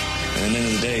 And at the end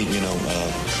of the day,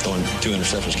 throwing 2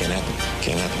 interceptions can't happen.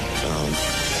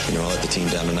 I let the team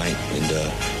down tonight. And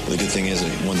the good thing is,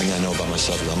 one thing I know about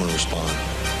myself is I'm going to respond.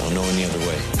 I don't know any other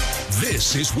way.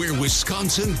 This is where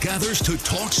Wisconsin gathers to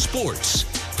talk sports.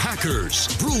 Packers,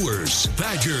 Brewers,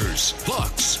 Badgers,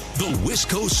 Bucks. The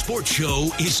Wisco Sports Show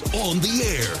is on the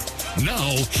air.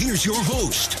 Now, here's your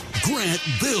host, Grant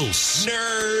Bills.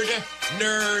 Nerd.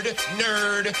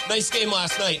 Nice game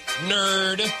last night.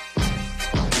 Nerd.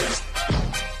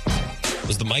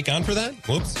 Was the mic on for that?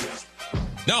 Whoops.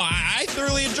 No, I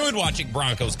thoroughly enjoyed watching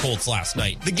Broncos-Colts last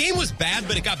night. The game was bad,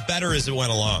 but it got better as it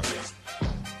went along.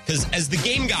 Because as the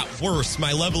game got worse,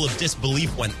 my level of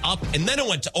disbelief went up, and then it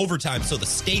went to overtime, so the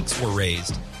stakes were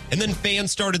raised. And then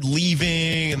fans started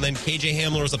leaving, and then KJ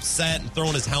Hamler was upset and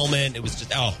throwing his helmet. It was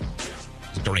just, it was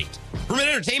great. From an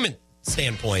entertainment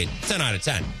standpoint, 10 out of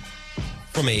 10.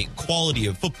 From a quality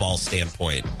of football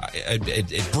standpoint,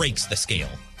 it breaks the scale.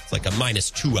 It's like a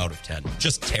 -2 out of 10.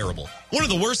 Just terrible. One of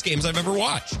the worst games I've ever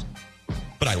watched.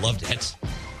 But I loved it.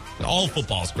 All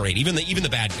football is great, even the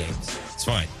bad games. It's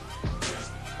fine.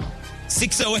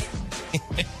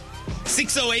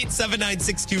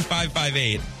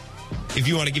 608-796-2558. If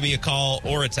you want to give me a call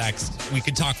or a text, we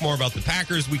could talk more about the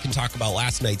Packers. We can talk about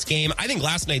last night's game. I think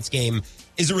last night's game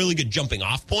is a really good jumping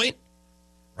off point,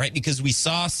 right? Because we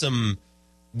saw some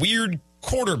weird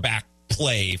quarterback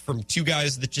play from 2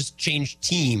 guys that just changed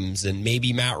teams, and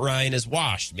maybe Matt Ryan is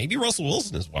washed. Maybe Russell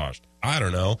Wilson is washed. I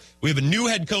don't know. We have a new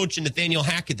head coach in Nathaniel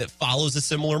Hackett that follows a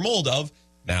similar mold of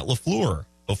Matt LaFleur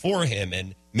before him,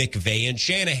 and McVay and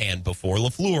Shanahan before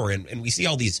LaFleur. And we see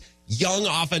all these young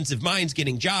offensive minds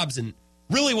getting jobs, and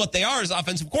really what they are is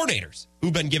offensive coordinators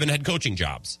who've been given head coaching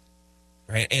jobs.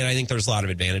 Right? And I think there's a lot of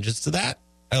advantages to that.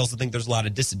 I also think there's a lot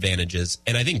of disadvantages.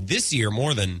 And I think this year,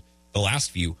 more than the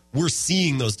last few, we're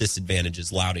seeing those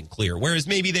disadvantages loud and clear, whereas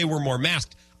maybe they were more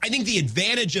masked. I think the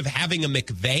advantage of having a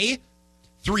McVay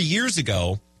 3 years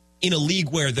ago in a league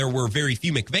where there were very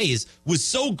few McVays was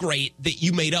so great that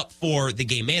you made up for the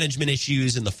game management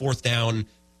issues and the 4th down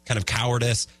kind of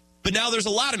cowardice. But now there's a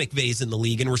lot of McVays in the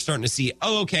league, and we're starting to see,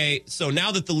 okay, so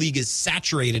now that the league is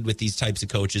saturated with these types of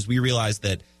coaches, we realize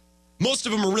that most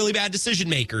of them are really bad decision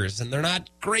makers, and they're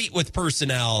not great with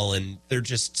personnel, and they're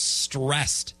just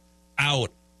stressed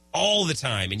out all the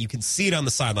time, and you can see it on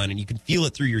the sideline, and you can feel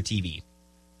it through your TV.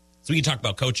 So we can talk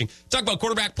about coaching, talk about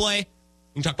quarterback play,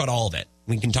 we can talk about all of it.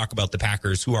 We can talk about the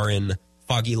Packers, who are in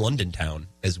foggy London town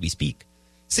as we speak.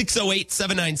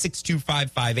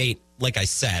 608-796-2558, like I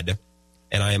said,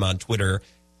 and I am on Twitter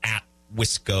at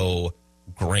Wisco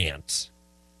Grant.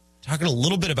 Talking a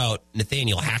little bit about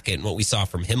Nathaniel Hackett and what we saw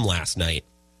from him last night.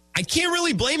 I can't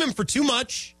really blame him for too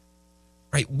much.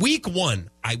 Right, week 1,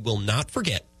 I will not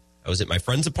forget. I was at my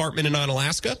friend's apartment in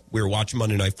Onalaska. We were watching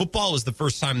Monday Night Football. It was the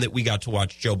first time that we got to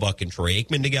watch Joe Buck and Troy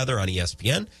Aikman together on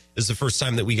ESPN. It was the first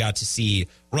time that we got to see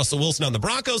Russell Wilson on the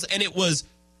Broncos, and it was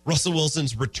Russell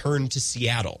Wilson's return to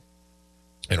Seattle.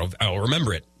 And I'll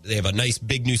remember it. They have a nice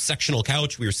big new sectional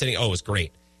couch. We were sitting. Oh, it was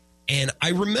great. And I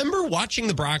remember watching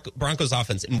the Broncos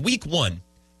offense in week 1,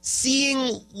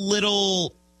 seeing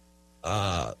little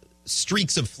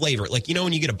streaks of flavor. Like,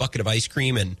 when you get a bucket of ice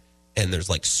cream and and there's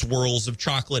like swirls of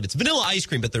chocolate. It's vanilla ice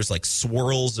cream, but there's like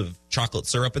swirls of chocolate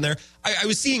syrup in there. I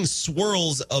was seeing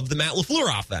swirls of the Matt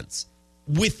LaFleur offense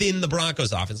within the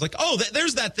Broncos offense. Like, oh,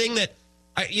 there's that thing that,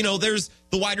 there's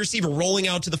the wide receiver rolling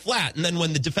out to the flat. And then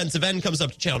when the defensive end comes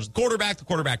up to challenge the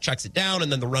quarterback checks it down,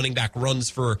 and then the running back runs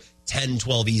for 10,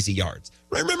 12 easy yards.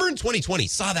 I remember in 2020,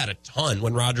 saw that a ton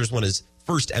when Rodgers won his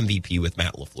first MVP with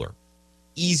Matt LaFleur.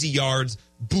 Easy yards,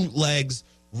 bootlegs,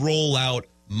 rollout,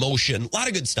 motion, a lot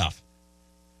of good stuff.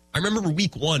 I remember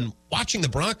week 1 watching the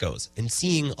Broncos and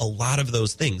seeing a lot of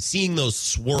those things, seeing those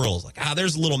swirls. Like,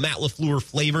 there's a little Matt LaFleur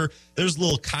flavor. There's a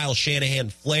little Kyle Shanahan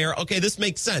flair. Okay, this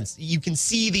makes sense. You can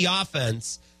see the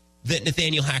offense that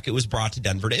Nathaniel Hackett was brought to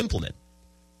Denver to implement.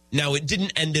 Now, it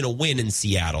didn't end in a win in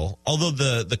Seattle, although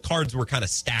the cards were kind of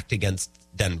stacked against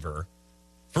Denver.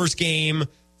 First game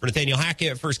for Nathaniel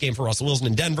Hackett, first game for Russell Wilson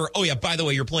in Denver. Oh, yeah, by the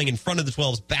way, you're playing in front of the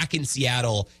 12s back in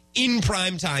Seattle in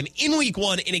prime time in week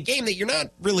 1 in a game that you're not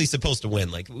really supposed to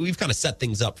win. Like, we've kind of set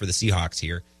things up for the Seahawks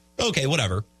here. Okay,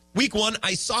 whatever. Week 1,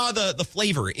 I saw the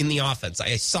flavor in the offense.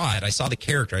 I saw it. I saw the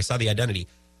character. I saw the identity.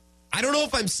 I don't know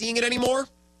if I'm seeing it anymore.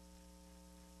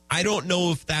 I don't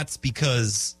know if that's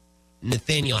because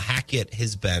Nathaniel Hackett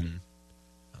has been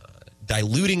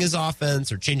diluting his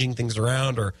offense or changing things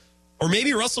around, or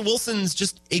maybe Russell Wilson's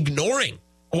just ignoring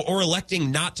or electing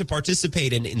not to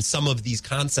participate in some of these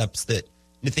concepts that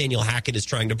Nathaniel Hackett is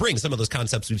trying to bring. Some of those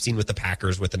concepts we've seen with the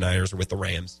Packers, with the Niners, or with the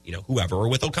Rams, whoever, or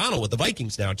with O'Connell, with the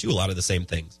Vikings now, too. A lot of the same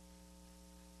things.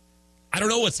 I don't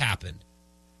know what's happened.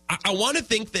 I want to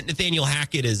think that Nathaniel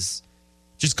Hackett is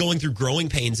just going through growing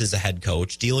pains as a head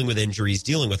coach, dealing with injuries,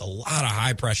 dealing with a lot of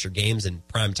high-pressure games in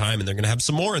prime time, and they're going to have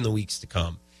some more in the weeks to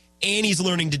come. And he's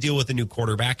learning to deal with a new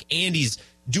quarterback, and he's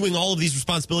doing all of these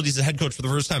responsibilities as a head coach for the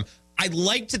first time. I'd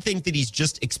like to think that he's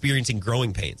just experiencing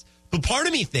growing pains. But part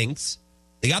of me thinks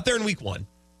they got there in week 1.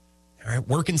 All right,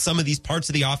 working some of these parts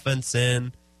of the offense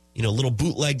in, little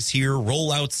bootlegs here,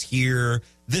 rollouts here,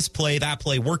 this play, that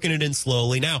play, working it in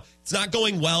slowly. Now, it's not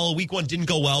going well. Week 1 didn't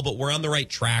go well, but we're on the right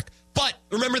track. But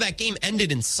remember, that game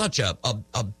ended in such a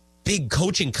big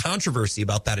coaching controversy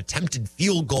about that attempted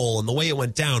field goal and the way it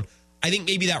went down. I think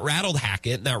maybe that rattled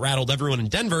Hackett and that rattled everyone in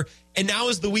Denver. And now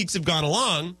as the weeks have gone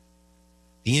along,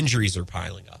 the injuries are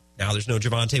piling up. Now there's no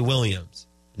Javonte Williams.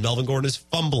 Melvin Gordon is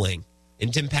fumbling.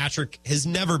 And Tim Patrick has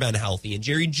never been healthy. And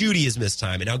Jerry Jeudy has missed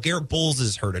time. And now Garrett Bowles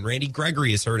is hurt. And Randy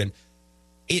Gregory is hurt. And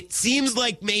it seems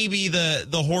like maybe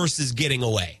the horse is getting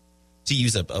away, to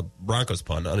use a Broncos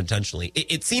pun unintentionally.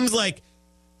 It seems like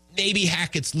maybe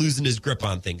Hackett's losing his grip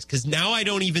on things. Because now I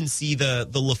don't even see the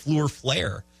LaFleur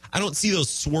flair. I don't see those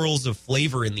swirls of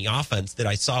flavor in the offense that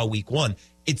I saw week 1.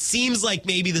 It seems like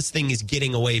maybe this thing is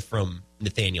getting away from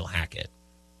Nathaniel Hackett.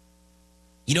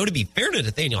 To be fair to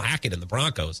Nathaniel Hackett and the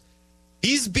Broncos,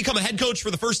 he's become a head coach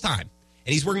for the first time,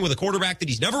 and he's working with a quarterback that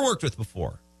he's never worked with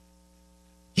before.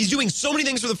 He's doing so many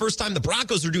things for the first time. The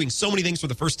Broncos are doing so many things for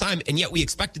the first time, and yet we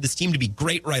expected this team to be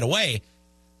great right away,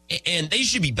 and they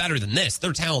should be better than this.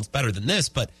 Their talent's better than this,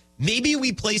 but maybe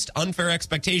we placed unfair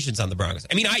expectations on the Broncos.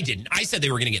 I mean, I didn't. I said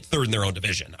they were going to get third in their own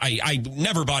division. I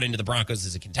never bought into the Broncos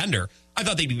as a contender. I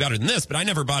thought they'd be better than this, but I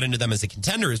never bought into them as a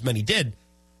contender, as many did.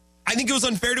 I think it was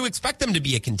unfair to expect them to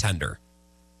be a contender.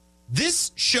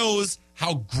 This shows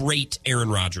how great Aaron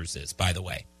Rodgers is, by the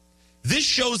way. This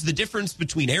shows the difference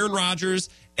between Aaron Rodgers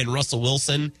and Russell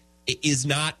Wilson. It's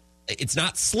not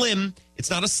slim.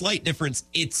 It's not a slight difference.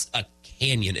 It's a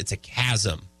canyon. It's a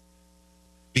chasm.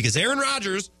 Because Aaron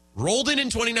Rodgers rolled in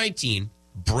 2019,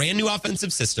 brand new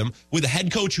offensive system with a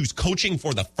head coach who's coaching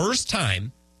for the first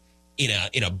time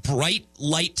in a bright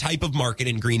light type of market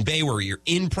in Green Bay, where you're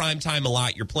in prime time a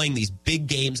lot. You're playing these big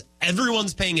games.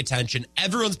 Everyone's paying attention.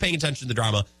 Everyone's paying attention to the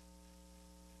drama.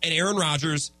 And Aaron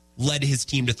Rodgers led his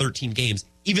team to 13 games,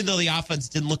 even though the offense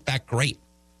didn't look that great.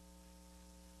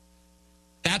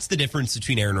 That's the difference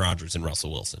between Aaron Rodgers and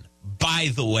Russell Wilson. By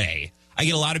the way, I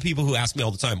get a lot of people who ask me all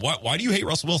the time, why do you hate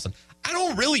Russell Wilson? I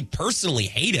don't really personally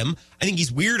hate him. I think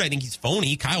he's weird. I think he's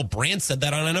phony. Kyle Brandt said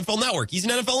that on NFL Network. He's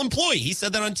an NFL employee. He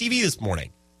said that on TV this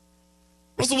morning.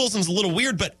 Russell Wilson's a little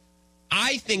weird, but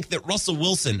I think that Russell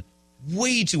Wilson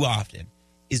way too often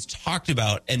is talked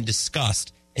about and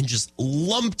discussed and just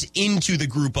lumped into the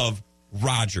group of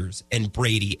Rodgers and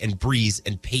Brady and Breeze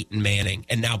and Peyton Manning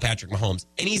and now Patrick Mahomes.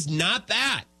 And he's not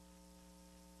that.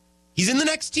 He's in the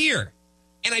next tier.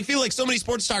 And I feel like so many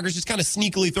sports talkers just kind of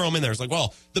sneakily throw him in there. It's like,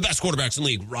 well, the best quarterbacks in the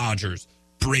league, Rodgers,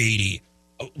 Brady,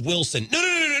 Wilson.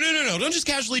 No. Don't just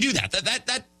casually do that.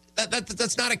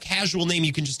 That's not a casual name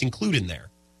you can just include in there.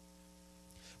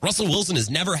 Russell Wilson has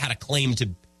never had a claim to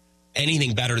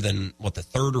anything better than, the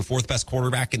third or fourth best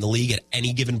quarterback in the league at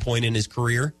any given point in his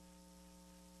career.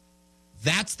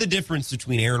 That's the difference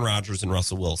between Aaron Rodgers and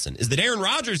Russell Wilson, is that Aaron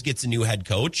Rodgers gets a new head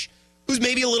coach who's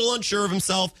maybe a little unsure of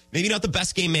himself, maybe not the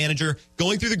best game manager,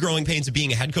 going through the growing pains of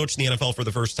being a head coach in the NFL for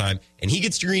the first time. And he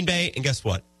gets to Green Bay, and guess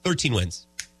what? 13 wins.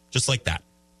 Just like that.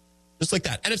 Just like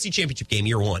that. NFC Championship game,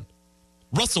 year one.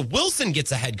 Russell Wilson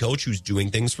gets a head coach who's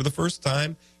doing things for the first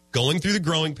time, going through the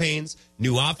growing pains,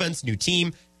 new offense, new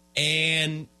team,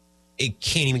 and it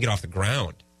can't even get off the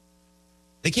ground.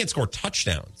 They can't score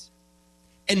touchdowns.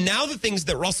 And now the things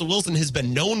that Russell Wilson has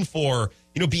been known for,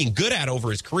 being good at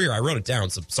over his career, I wrote it down,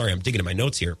 so sorry, I'm digging in my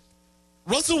notes here.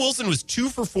 Russell Wilson was 2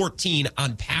 for 14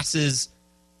 on passes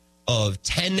of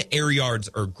 10 air yards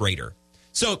or greater.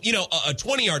 So, a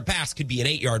 20-yard pass could be an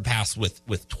 8-yard pass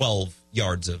with 12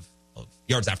 yards of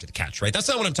yards after the catch, right? That's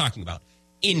not what I'm talking about.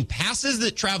 In passes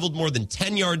that traveled more than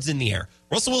 10 yards in the air,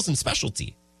 Russell Wilson's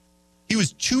specialty. He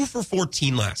was 2 for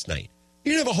 14 last night. He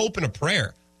didn't have a hope and a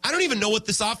prayer. I don't even know what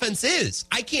this offense is.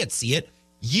 I can't see it.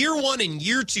 Year one and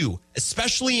year two,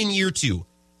 especially in year two,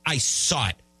 I saw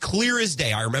it clear as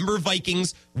day. I remember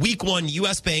Vikings, week one,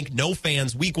 U.S. Bank, no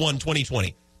fans, week one, 2020.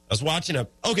 I was watching there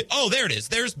it is.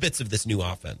 There's bits of this new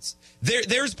offense.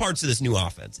 There's parts of this new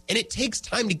offense. And it takes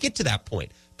time to get to that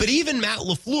point. But even Matt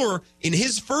LaFleur, in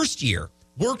his first year,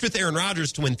 worked with Aaron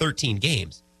Rodgers to win 13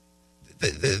 games.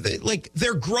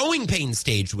 Their growing pain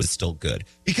stage was still good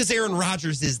because Aaron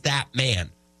Rodgers is that man.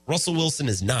 Russell Wilson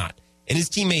is not. And his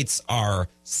teammates are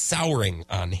souring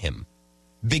on him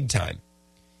big time.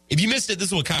 If you missed it, this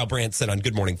is what Kyle Brandt said on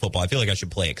Good Morning Football. I feel like I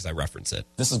should play it because I reference it.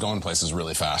 This is going places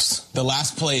really fast. The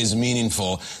last play is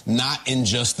meaningful, not in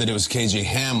just that it was KJ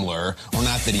Hamler or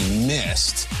not that he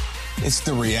missed. It's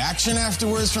the reaction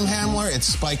afterwards from Hamler. It's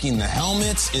spiking the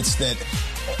helmets. It's that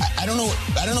I don't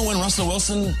know when Russell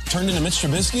Wilson turned into Mitch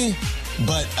Trubisky,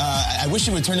 but I wish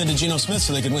he would turn into Geno Smith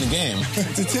so they could win a game.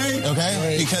 Okay?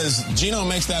 Right. Because Geno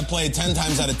makes that play 10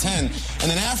 times out of 10. And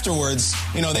then afterwards,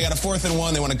 they got a 4th and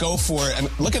 1. They want to go for it. I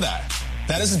mean, look at that.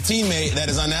 That is a teammate that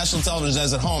is on national television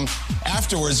as at home.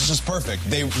 Afterwards, it's just perfect.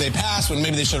 They pass when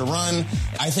maybe they should have run.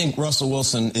 I think Russell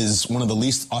Wilson is one of the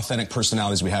least authentic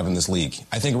personalities we have in this league.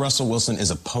 I think Russell Wilson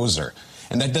is a poser.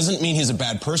 And that doesn't mean he's a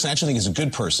bad person. I actually think he's a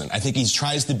good person. I think he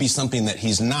tries to be something that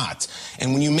he's not.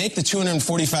 And when you make the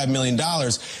 $245 million,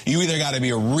 you either got to be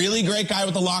a really great guy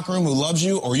with the locker room who loves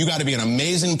you, or you got to be an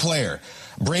amazing player.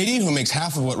 Brady, who makes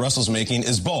half of what Russell's making,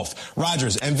 is both.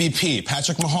 Rodgers, MVP.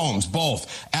 Patrick Mahomes,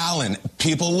 both. Allen,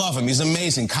 people love him. He's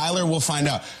amazing. Kyler, we'll find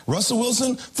out. Russell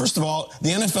Wilson, first of all, the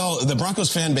NFL, the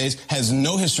Broncos fan base has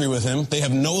no history with him. They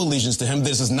have no allegiance to him.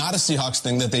 This is not a Seahawks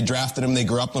thing that they drafted him. They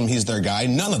grew up with him. He's their guy.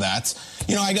 None of that.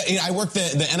 I work the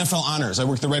NFL honors. I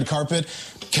work the red carpet.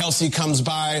 Kelsey comes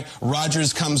by.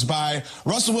 Rodgers comes by.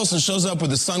 Russell Wilson shows up with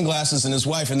his sunglasses and his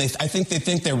wife, and I think they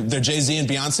think they're Jay-Z and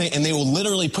Beyonce, and they will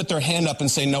literally put their hand up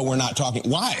and say, no, we're not talking.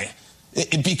 Why?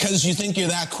 Because you think you're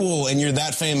that cool and you're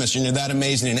that famous and you're that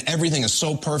amazing and everything is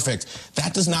so perfect.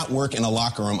 That does not work in a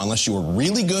locker room unless you are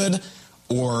really good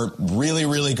or really,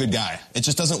 really good guy. It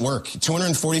just doesn't work.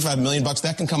 $245 million,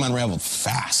 that can come unraveled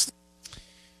fast.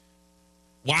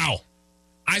 Wow.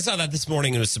 I saw that this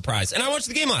morning and was surprised. And I watched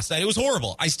the game last night. It was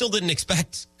horrible. I still didn't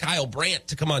expect Kyle Brandt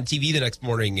to come on TV the next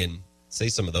morning and say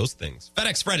some of those things.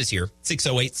 FedEx Fred is here,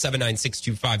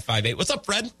 608-796-2558. What's up,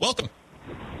 Fred? Welcome.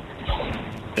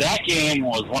 That game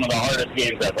was one of the hardest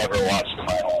games I've ever watched in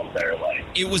my whole entire life.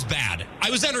 It was bad. I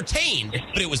was entertained,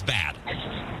 but it was bad.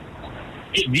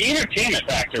 The entertainment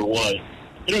factor was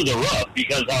through the roof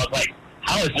because I was like,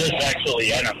 how is this actually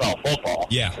NFL football?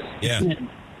 Yeah.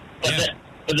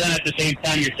 But then at the same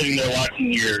time, you're sitting there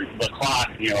watching the clock,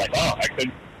 and you're like, oh, I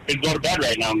could go to bed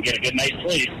right now and get a good night's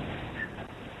sleep.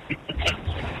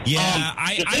 Yeah,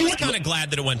 I was kind of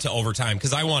glad that it went to overtime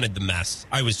because I wanted the mess.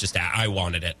 I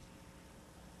wanted it.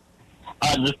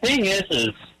 The thing is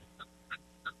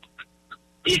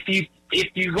if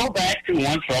you go back to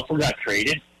once Russell got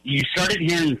traded, you started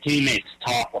hearing teammates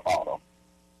talk about him.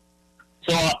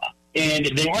 So, and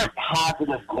they weren't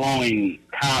positive, glowing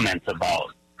comments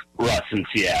about Russ in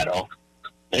Seattle.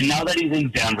 And now that he's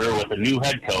in Denver with a new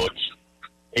head coach,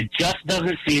 it just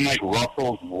doesn't seem like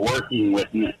Russell's working with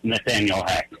Nathaniel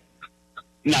Hackett.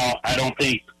 Now, I don't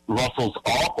think Russell's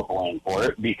all to blame for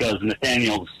it because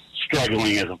Nathaniel's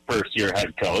struggling as a first-year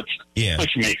head coach,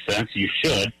 which makes sense. You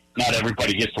should. Not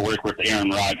everybody gets to work with Aaron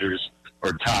Rodgers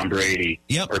or Tom Brady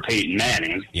or Peyton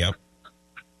Manning. Yep.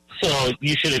 So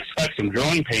you should expect some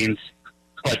growing pains,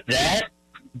 but that's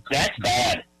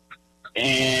bad.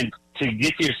 And to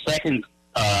get to your second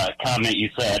comment, you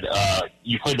said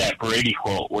you played that Brady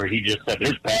quote where he just said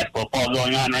there's bad football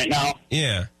going on right now.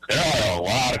 Yeah. There are a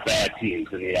lot of bad teams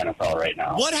in the NFL right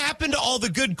now. What happened to all the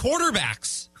good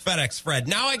quarterbacks? FedEx Fred.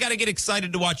 Now I got to get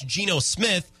excited to watch Geno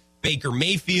Smith, Baker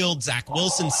Mayfield, Zach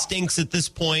Wilson stinks at this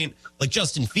point. Like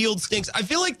Justin Fields stinks. I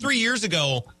feel like 3 years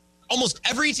ago, almost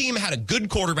every team had a good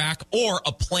quarterback or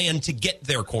a plan to get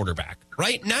their quarterback.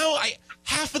 Right now,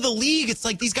 half of the league, it's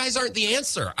like these guys aren't the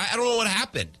answer. I don't know what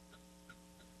happened.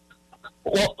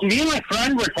 Well, me and my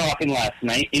friend were talking last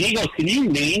night, and he goes, Can you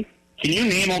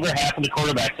name over half of the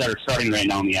quarterbacks that are starting right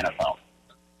now in the NFL?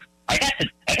 I got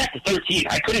to 13.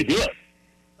 I couldn't do it.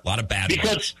 A lot of bad ones.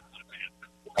 Because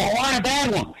a lot of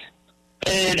bad ones.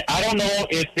 And I don't know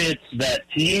if it's that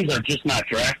teams are just not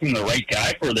drafting the right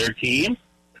guy for their team,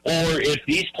 or if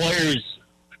these players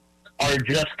are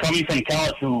just coming from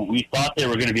college who we thought they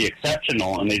were going to be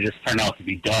exceptional, and they just turn out to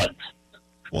be duds.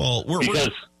 Well,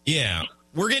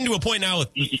 we're getting to a point now with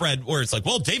Fred where it's like,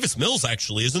 well, Davis Mills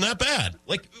actually isn't that bad.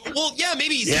 Like, well, yeah,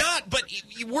 maybe he's not, but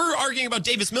we're arguing about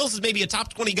Davis Mills as maybe a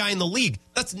top 20 guy in the league.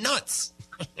 That's nuts.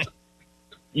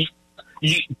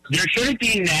 There shouldn't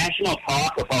be national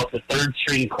talk about the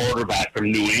third-string quarterback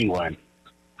from New England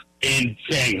and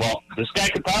saying, well, this guy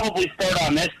could probably start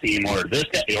on this team, or this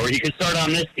guy, or he could start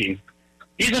on this team.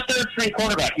 He's a third-string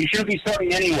quarterback. He shouldn't be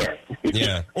starting anywhere.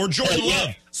 Yeah. Or Jordan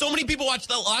Love. So many people watched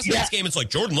that last night's game. It's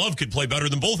like Jordan Love could play better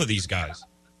than both of these guys.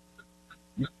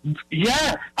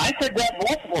 Yeah. I said that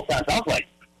multiple times. I was like,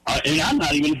 and I'm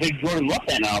not even a big Jordan Love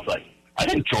fan. I was like, I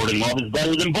think Jordan Love is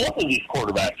better than both of these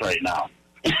quarterbacks right now.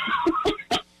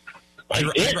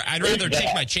 I'd rather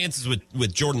take my chances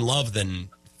with Jordan Love than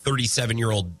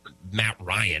 37-year-old Matt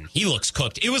Ryan. He looks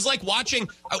cooked. It was like watching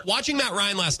Matt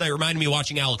Ryan last night reminded me of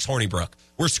watching Alex Hornibrook.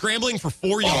 We're scrambling for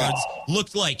 4 yards,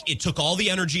 looked like it took all the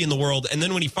energy in the world, and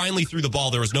then when he finally threw the ball,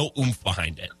 there was no oomph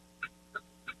behind it.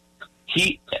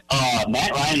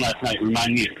 Matt Ryan last night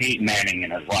reminded me of Peyton Manning in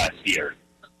his last year.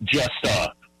 Just,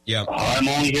 I'm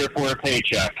only here for a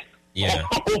paycheck. Yeah.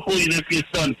 Hopefully this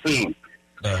gets done soon.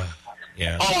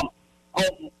 Yeah.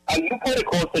 You put a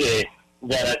quote today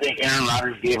that I think Aaron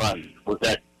Rodgers gave on, was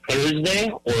that Thursday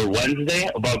or Wednesday,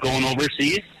 about going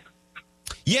overseas?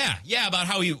 Yeah, about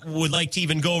how he would like to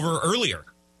even go over earlier.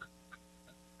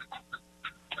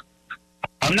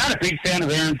 I'm not a big fan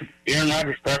of Aaron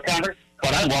Rodgers' press conference,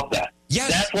 but I love that. Yes,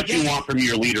 that's what you want from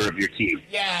your leader of your team.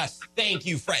 Yes, thank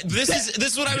you, Fred. This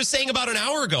is what I was saying about an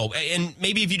hour ago, and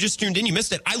maybe if you just tuned in, you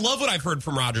missed it. I love what I've heard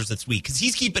from Rodgers this week because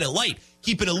he's keeping it light,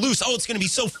 keeping it loose. Oh, it's going to be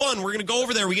so fun. We're going to go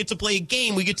over there. We get to play a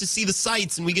game. We get to see the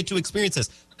sights, and we get to experience this.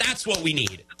 That's what we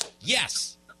need.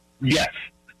 Yes. Yes.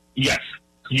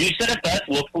 You said it best.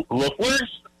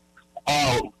 Lookers.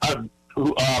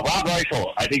 Rob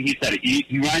Reichel, I think he said it. He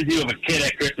reminds you of a kid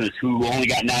at Christmas who only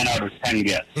got 9 out of 10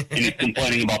 gifts, and he's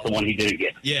complaining about the one he didn't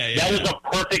get. That was a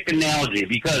perfect analogy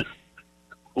because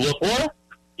LaFleur,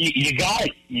 you got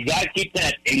to keep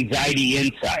that anxiety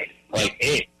inside. Like,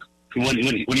 hey, when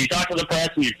you talk to the press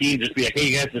and your team, just be like,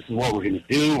 hey guys, this is what we're going to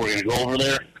do. We're going to go over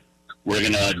there. We're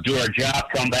going to do our job,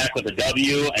 come back with a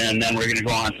W, and then we're going to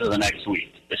go on to the next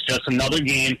week. It's just another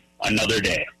game, another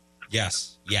day. Yes.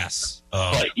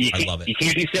 But I love it. You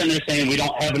can't be sitting there saying we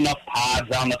don't have enough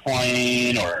pods on the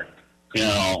plane, or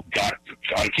got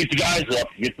to keep the guys up,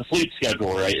 get the sleep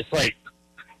schedule right. It's like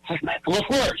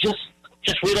LaFleur,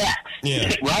 just relax.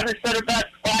 Yeah. Rodgers said it back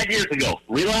 5 years ago.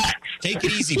 Relax. Take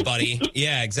it easy, buddy.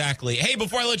 Yeah, exactly. Hey,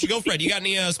 before I let you go, Fred, you got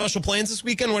any special plans this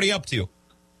weekend? What are you up to?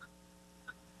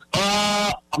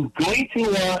 I'm going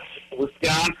to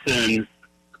Wisconsin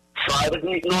try to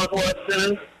beat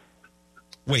Northwestern.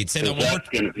 Wait, say that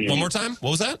one more time.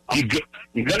 What was that? I'm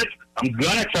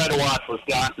gonna try to watch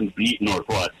Wisconsin beat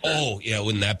Northwestern. Oh yeah,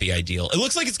 wouldn't that be ideal? It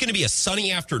looks like it's going to be a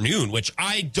sunny afternoon, which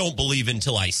I don't believe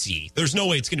until I see. There's no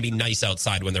way it's going to be nice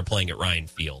outside when they're playing at Ryan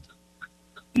Field.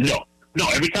 No.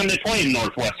 Every time they play in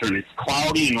Northwestern, it's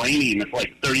cloudy and rainy, and it's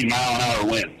like 30-mile-an-hour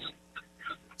winds.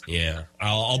 Yeah,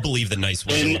 I'll believe the nice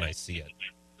weather when I see it.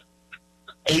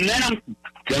 And then I'm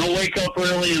going to wake up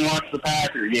early and watch the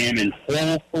Packer game, and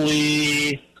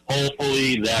hopefully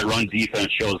that run defense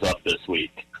shows up this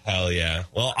week. Hell yeah.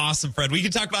 Well, awesome, Fred. We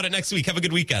can talk about it next week. Have a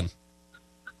good weekend.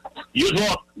 You as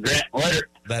well, Grant. Later.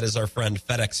 That is our friend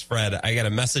FedEx Fred. I got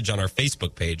a message on our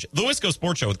Facebook page, The Wisco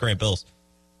Sports Show with Grant Bills.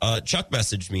 Chuck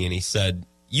messaged me, and he said,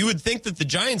 you would think that the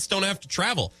Giants don't have to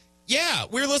travel. Yeah,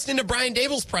 we were listening to Brian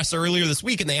Daboll's presser earlier this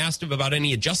week, and they asked him about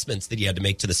any adjustments that he had to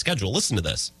make to the schedule. Listen to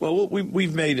this. Well,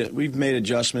 we've made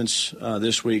adjustments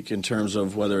this week in terms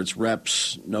of whether it's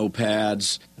reps, no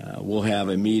pads. We'll have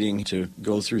a meeting to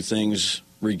go through things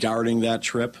regarding that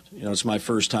trip. It's my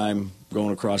first time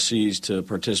going across seas to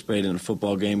participate in a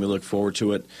football game. We look forward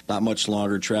to it. Not much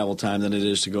longer travel time than it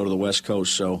is to go to the West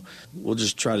Coast. So we'll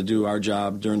just try to do our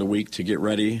job during the week to get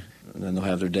ready and then they'll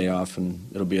have their day off, and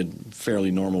it'll be a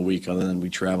fairly normal week other than we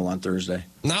travel on Thursday.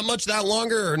 Not much that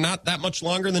longer, or not that much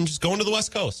longer than just going to the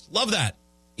West Coast. Love that.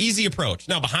 Easy approach.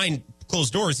 Now, behind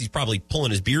closed doors, he's probably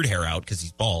pulling his beard hair out because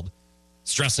he's bald,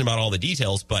 stressing about all the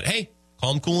details. But, hey,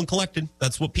 calm, cool, and collected.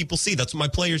 That's what people see. That's what my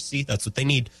players see. That's what they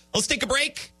need. Let's take a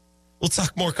break. We'll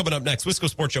talk more coming up next. Wisco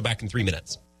Sports Show back in 3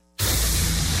 minutes.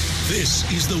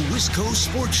 This is the Wisco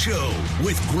Sports Show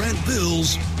with Grant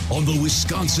Bills on the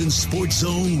Wisconsin Sports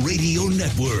Zone Radio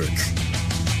Network.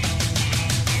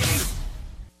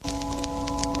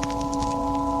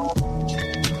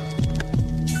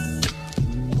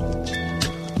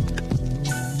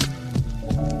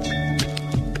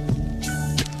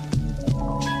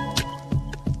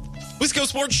 Wisco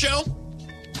Sports Show.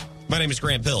 My name is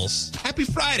Grant Bills. Happy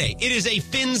Friday. It is a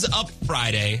Fins Up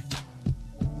Friday.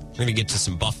 We're going to get to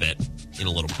some Buffett in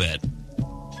a little bit.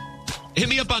 Hit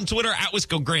me up on Twitter at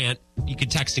Wisco Grant. You can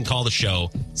text and call the show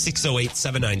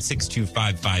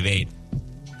 608-796-2558.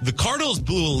 The Cardinals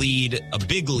blew a lead, a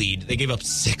big lead. They gave up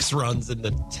 6 runs in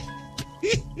the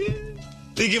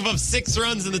They give up 6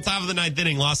 runs in the top of the 9th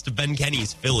inning, lost to Ben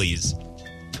Kenny's Phillies.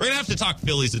 We're going to have to talk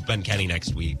Phillies with Ben Kenny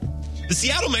next week. The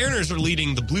Seattle Mariners are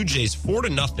leading the Blue Jays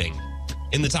 4-0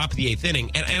 in the top of the 8th inning.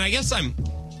 And I guess I'm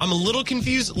a little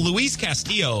confused. Luis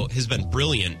Castillo has been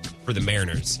brilliant for the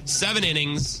Mariners. 7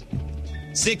 innings,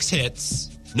 6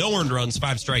 hits, no earned runs,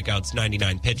 5 strikeouts,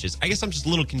 99 pitches. I guess I'm just a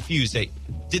little confused.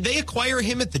 Did they acquire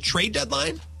him at the trade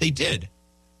deadline? They did.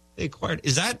 They acquired.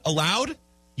 Is that allowed?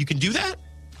 You can do that?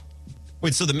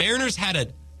 Wait, so the Mariners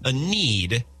had a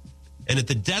need, and at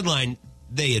the deadline,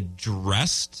 they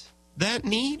addressed that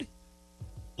need?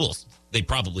 Well, they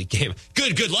probably gave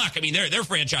good luck. I mean, their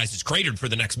franchise is cratered for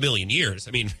the next million years.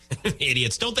 I mean,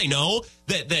 idiots. Don't they know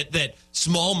that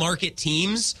small market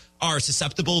teams are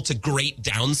susceptible to great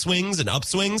downswings and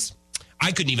upswings?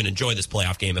 I couldn't even enjoy this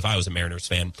playoff game if I was a Mariners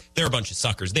fan. They're a bunch of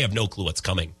suckers. They have no clue what's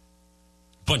coming.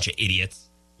 Bunch of idiots.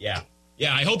 Yeah.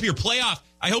 I hope your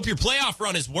playoff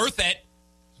run is worth it.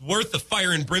 It's worth the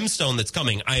fire and brimstone that's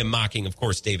coming. I am mocking, of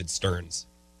course, David Stearns.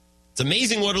 It's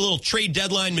amazing what a little trade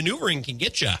deadline maneuvering can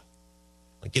get you.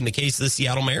 Like in the case of the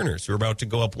Seattle Mariners, who are about to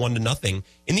go up 1-0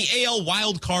 in the AL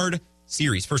Wild Card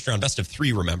Series. First round, best of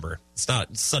 3, remember. It's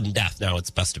not sudden death now, it's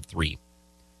best of 3.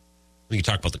 We can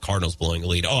talk about the Cardinals blowing a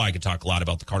lead. Oh, I could talk a lot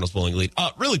about the Cardinals blowing a lead.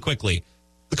 Really quickly,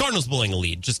 the Cardinals blowing a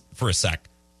lead, just for a sec.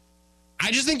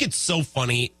 I just think it's so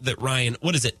funny that Ryan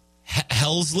Helsley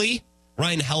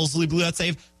blew that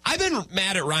save. I've been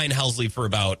mad at Ryan Helsley for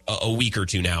about a week or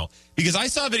two now because I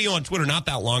saw a video on Twitter not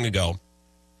that long ago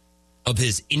of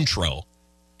his intro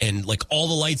and like all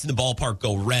the lights in the ballpark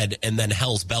go red and then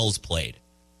Hell's Bells played.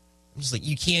 I'm just like,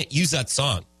 you can't use that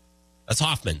song. That's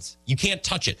Hoffman's. You can't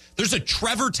touch it. There's a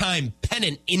Trevor Time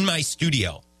pennant in my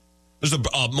studio. There's a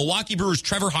Milwaukee Brewers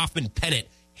Trevor Hoffman pennant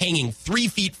hanging 3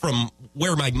 feet from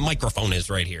where my microphone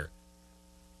is right here.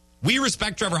 We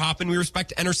respect Trevor Hoffman. We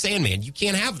respect Enter Sandman. You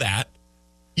can't have that.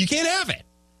 You can't have it.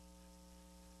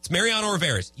 It's Mariano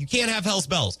Rivera's. You can't have Hell's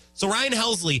Bells. So Ryan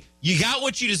Helsley, you got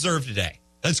what you deserve today.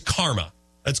 That's karma.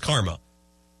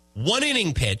 1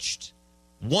 inning pitched,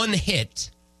 1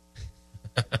 hit,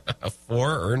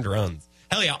 4 earned runs.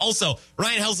 Hell yeah. Also,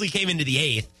 Ryan Helsley came into the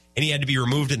 8th and he had to be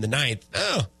removed in the 9th.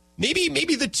 Oh,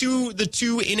 maybe the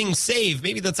two inning save,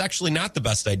 maybe that's actually not the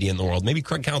best idea in the world. Maybe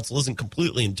Craig Counsell isn't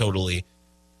completely and totally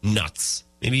nuts.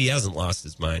 Maybe he hasn't lost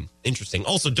his mind. Interesting.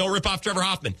 Also, don't rip off Trevor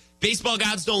Hoffman. Baseball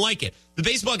gods don't like it. The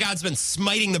baseball gods have been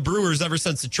smiting the Brewers ever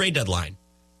since the trade deadline.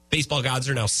 Baseball gods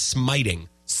are now smiting,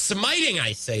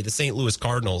 I say, the St. Louis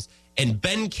Cardinals. And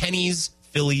Ben Kenny's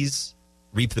Phillies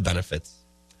reap the benefits.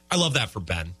 I love that for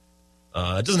Ben.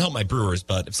 It doesn't help my Brewers,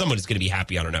 but if someone is going to be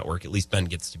happy on our network, at least Ben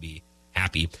gets to be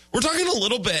happy. We're talking a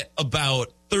little bit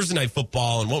about Thursday Night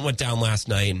Football and what went down last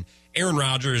night and Aaron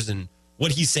Rodgers and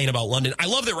what he's saying about London. I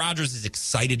love that Rodgers is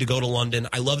excited to go to London.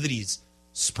 I love that he's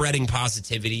spreading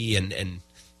positivity and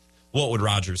what would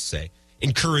Rodgers say?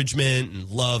 Encouragement and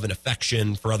love and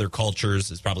affection for other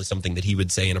cultures is probably something that he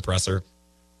would say in a presser.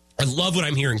 I love what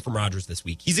I'm hearing from Rodgers this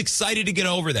week. He's excited to get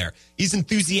over there. He's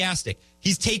enthusiastic.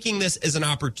 He's taking this as an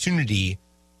opportunity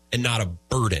and not a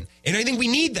burden. And I think we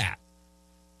need that,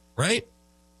 right?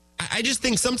 I just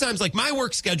think sometimes, like my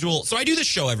work schedule, so I do this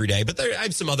show every day, but I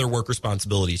have some other work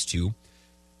responsibilities too.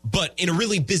 But in a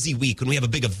really busy week when we have a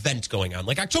big event going on,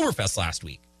 like Oktoberfest last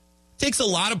week, it takes a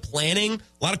lot of planning,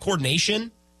 a lot of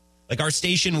coordination. Like our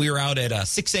station, we were out at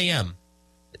 6 a.m.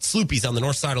 at Sloopy's on the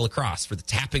north side of La Crosse for the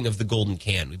tapping of the golden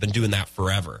can. We've been doing that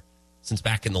forever, since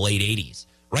back in the late 80s,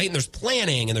 right? And there's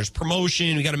planning and there's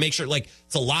promotion. We got to make sure, like,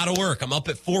 it's a lot of work. I'm up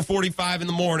at 4:45 in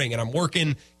the morning and I'm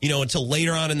working, until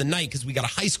later on in the night because we got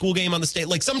a high school game on the state.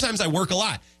 Like, sometimes I work a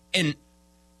lot. And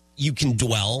you can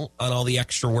dwell on all the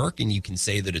extra work and you can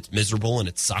say that it's miserable and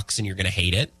it sucks and you're going to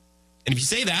hate it. And if you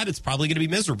say that, it's probably going to be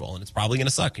miserable and it's probably going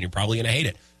to suck and you're probably going to hate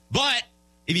it. But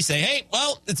if you say, hey,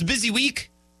 well, it's a busy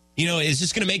week, it's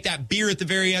just going to make that beer at the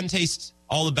very end taste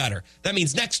all the better. That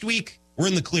means next week we're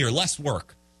in the clear, less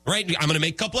work, right? I'm going to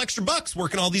make a couple extra bucks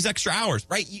working all these extra hours,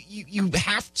 right? You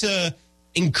have to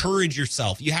encourage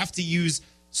yourself. You have to use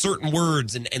certain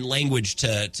words and language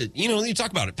to you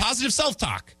talk about it. Positive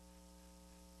self-talk.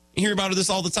 You hear about this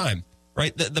all the time,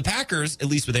 right? The Packers, at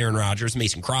least with Aaron Rodgers,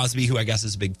 Mason Crosby, who I guess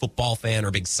is a big football fan or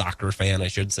a big soccer fan, I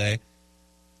should say,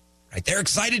 right? They're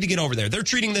excited to get over there. They're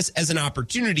treating this as an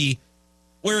opportunity,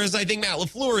 whereas I think Matt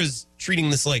LaFleur is treating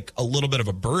this like a little bit of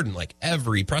a burden. Like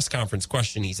every press conference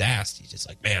question he's asked, he's just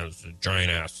like, man, it's a giant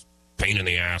ass, pain in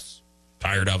the ass,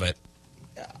 tired of it.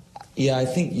 Yeah, I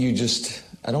think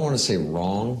I don't want to say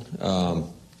wrong.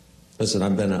 Listen,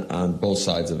 I've been on both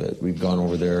sides of it. We've gone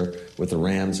over there with the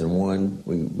Rams and won.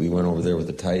 We went over there with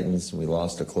the Titans and we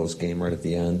lost a close game right at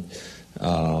the end.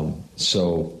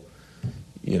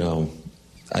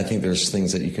 I think there's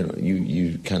things that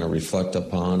you kind of reflect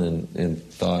upon and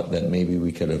thought that maybe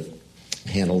we could have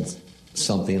handled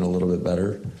something a little bit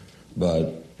better.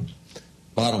 But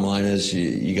bottom line is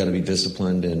you got to be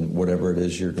disciplined in whatever it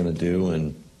is you're going to do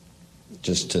and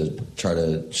just to try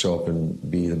to show up and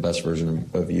be the best version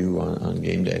of you on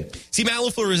game day. See, Matt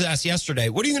LaFleur was asked yesterday,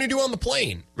 what are you going to do on the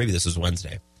plane? Maybe this was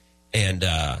Wednesday. And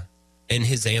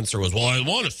his answer was, well, I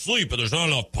want to sleep, but there's not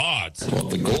enough pods. Well,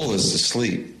 the goal is to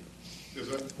sleep.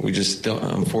 We just don't,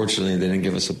 unfortunately, they didn't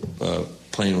give us a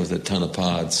plane with a ton of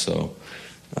pods, so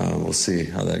we'll see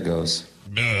how that goes.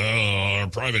 Our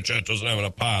private jet doesn't have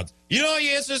enough pods. You know how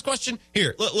you answer this question?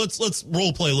 Here, let's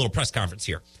role play a little press conference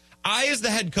here. I, as the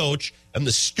head coach, am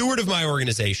the steward of my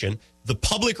organization, the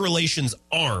public relations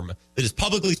arm that is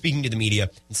publicly speaking to the media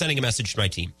and sending a message to my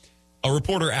team. A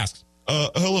reporter asks,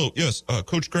 hello, yes,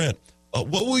 Coach Grant,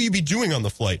 what will you be doing on the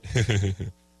flight?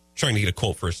 Trying to get a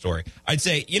quote for a story. I'd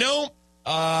say,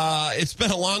 it's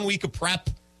been a long week of prep,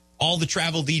 all the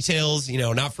travel details,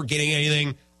 not forgetting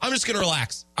anything. I'm just going to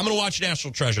relax. I'm going to watch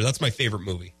National Treasure. That's my favorite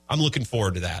movie. I'm looking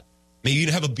forward to that. Maybe you'd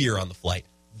have a beer on the flight.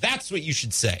 That's what you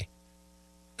should say.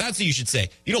 That's what you should say.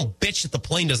 You don't bitch that the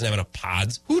plane doesn't have enough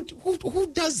pods. Who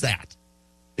does that?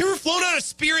 You ever flown on a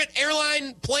Spirit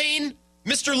airline plane,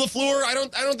 Mr. LaFleur? I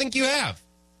don't think you have.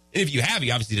 And if you have,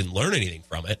 you obviously didn't learn anything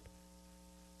from it.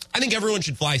 I think everyone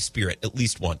should fly Spirit at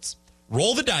least once.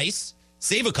 Roll the dice,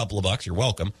 save a couple of bucks. You're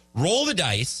welcome. Roll the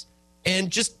dice, and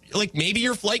just maybe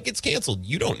your flight gets canceled.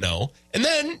 You don't know. And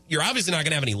then you're obviously not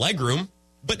going to have any leg room,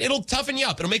 but it'll toughen you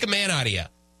up. It'll make a man out of you.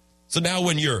 So now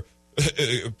when you're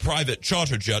private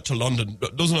charter jet to London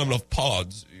doesn't have enough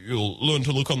pods, you'll learn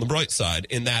to look on the bright side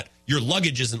in that your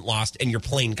luggage isn't lost and your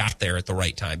plane got there at the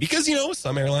right time. Because,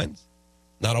 some airlines,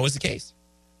 not always the case.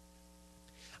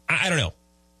 I don't know.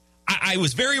 I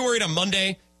was very worried on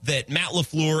Monday that Matt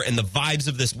LaFleur and the vibes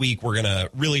of this week were going to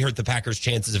really hurt the Packers'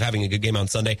 chances of having a good game on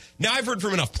Sunday. Now I've heard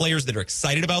from enough players that are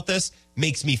excited about this,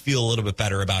 makes me feel a little bit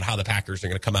better about how the Packers are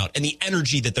going to come out and the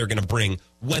energy that they're going to bring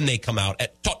when they come out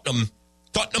at Tottenham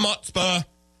Hotspur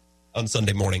on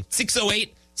Sunday morning.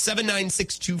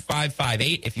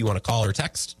 608-796-2558 if you want to call or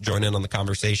text. Join in on the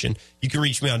conversation. You can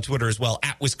reach me on Twitter as well,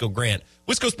 at Wisco Grant.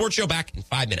 Wisco Sports Show back in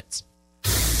 5 minutes.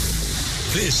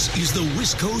 This is the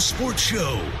Wisco Sports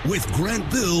Show with Grant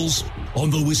Bills on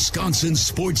the Wisconsin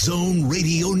Sports Zone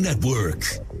Radio Network.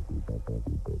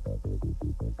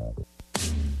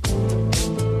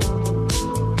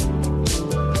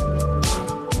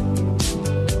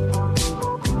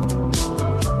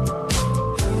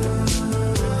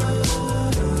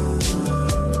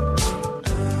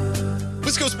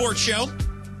 Wisco Sports Show.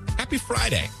 Happy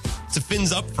Friday. It's a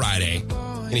Fins Up Friday.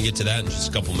 Going to get to that in just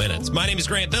a couple minutes. My name is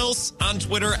Grant Bills on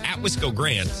Twitter at Wisco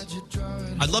Grant.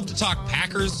 I'd love to talk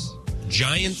Packers,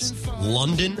 Giants,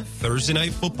 London, Thursday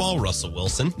Night Football, Russell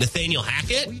Wilson, Nathaniel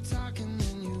Hackett.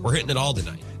 We're hitting it all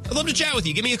tonight. I'd love to chat with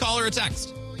you. Give me a call or a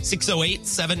text.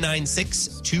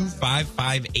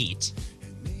 608-796-2558.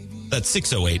 That's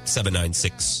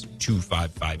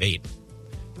 608-796-2558.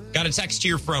 Got a text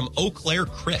here from Eau Claire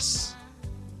Chris.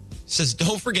 Says,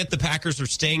 don't forget the Packers are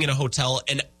staying in a hotel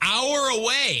an hour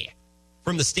away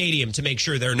from the stadium to make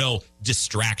sure there are no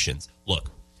distractions. Look,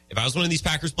 if I was one of these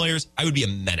Packers players, I would be a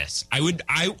menace. I would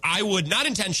not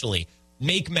intentionally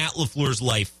make Matt LaFleur's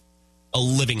life a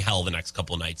living hell the next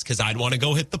couple of nights because I'd want to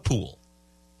go hit the pool.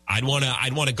 I'd want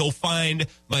to go find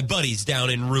my buddies down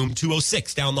in room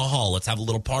 206 down the hall. Let's have a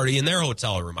little party in their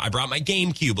hotel room. I brought my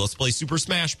GameCube. Let's play Super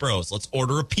Smash Bros. Let's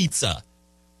order a pizza,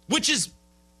 which is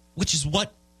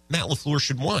what Matt LaFleur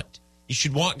should want. He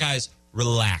should want guys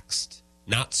relaxed.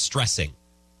 not stressing.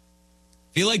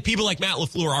 I feel like people like Matt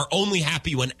LaFleur are only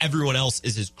happy when everyone else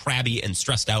is as crabby and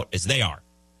stressed out as they are.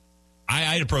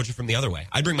 I'd approach it from the other way.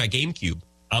 I'd bring my GameCube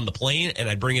on the plane, and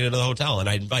I'd bring it into the hotel, and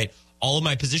I'd invite all of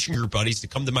my position group buddies to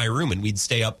come to my room, and we'd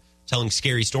stay up telling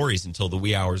scary stories until the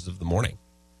wee hours of the morning,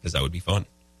 because that would be fun.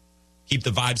 Keep the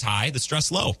vibes high, the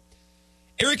stress low.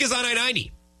 Eric is on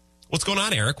I-90. What's going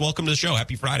on, Eric? Welcome to the show.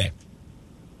 Happy Friday.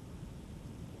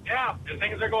 Yeah,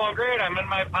 things are going great. I'm in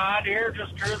my pod here,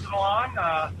 just cruising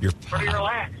along. Your pretty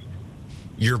relaxed.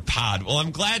 Your pod. Well,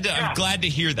 I'm glad to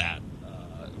hear that.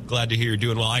 I'm glad to hear you're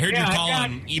doing well. I heard your call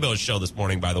on Ebo's show this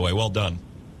morning, by the way. Well done.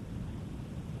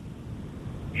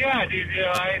 Yeah, dude.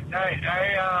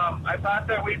 I thought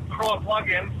that we'd throw a plug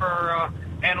in for.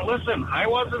 And listen, I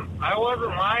wasn't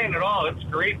lying at all. It's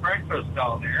great breakfast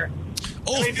down there.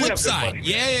 Oh, Flipside.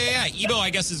 Yeah. Ebo, I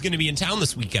guess, is going to be in town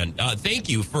this weekend. Thank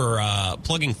you for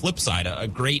plugging Flipside, a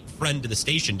great friend to the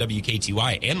station,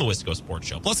 WKTY, and the Wisco Sports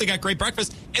Show. Plus, they got great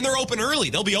breakfast, and they're open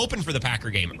early. They'll be open for the Packer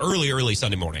game early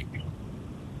Sunday morning.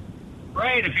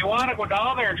 Right. If you want to go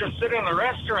down there and just sit in the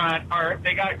restaurant part,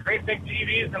 they got great big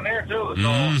TVs in there, too.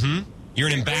 So You're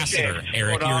an ambassador,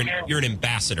 Eric. You're an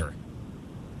ambassador.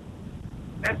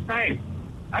 That's nice.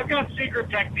 I've got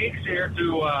secret techniques here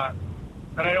to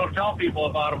that I don't tell people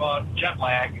about jet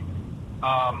lag.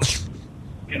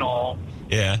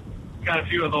 Yeah. Got a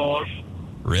few of those.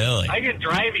 Really? I get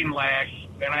driving lag,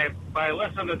 and I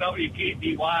listen to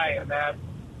WKTY, and that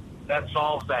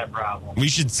solves that problem. We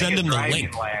should send him the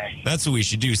link. Lag. That's what we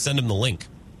should do. Send him the link.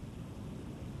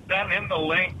 Send him the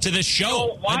link. To the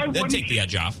show. So that'd take the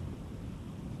edge off.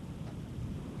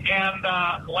 And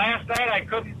last night I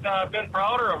couldn't have been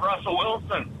prouder of Russell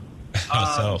Wilson.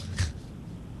 How so?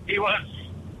 He was.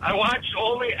 I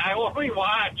only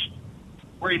watched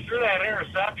where he threw that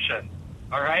interception.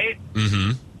 All right.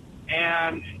 Mm-hmm.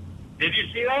 And did you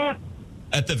see that?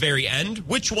 At the very end,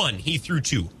 which one? He threw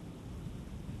two.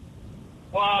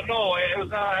 Well, no, it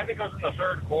was. I think it was in the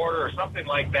third quarter or something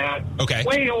like that. Okay.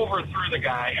 Way overthrew the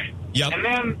guy. Yep.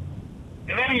 And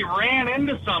then he ran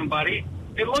into somebody.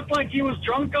 It looked like he was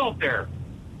drunk out there.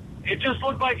 It just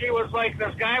looked like he was like,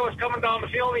 this guy was coming down the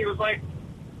field and he was like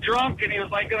drunk and he was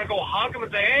like going to go hug him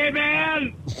and say, "Hey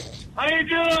man, how you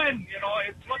doing?" It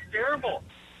looked terrible.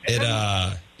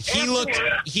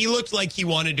 He looked like he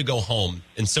wanted to go home,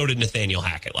 and so did Nathaniel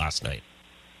Hackett last night.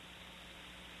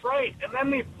 Right. And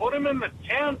then they put him in the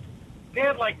tent. They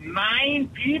had like 9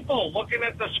 people looking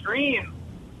at the screen.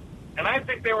 And I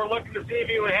think they were looking to see if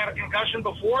he would have had a concussion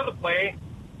before the play,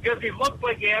 because he looked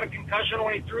like he had a concussion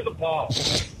when he threw the ball.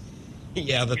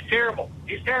 Yeah. He's terrible.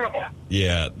 He's terrible.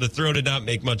 Yeah, the throw did not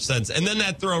make much sense. And then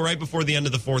that throw right before the end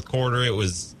of the fourth quarter, it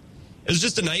was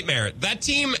just a nightmare. That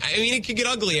team, I mean, it could get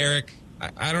ugly, Eric.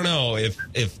 I don't know.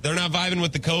 If they're not vibing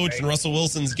with the coach and Russell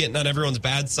Wilson's getting on everyone's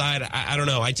bad side, I don't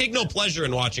know. I take no pleasure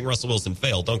in watching Russell Wilson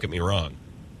fail, don't get me wrong.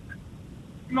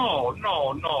 No.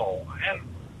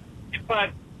 But,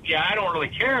 yeah, I don't really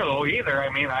care, though, either. I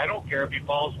mean, I don't care if he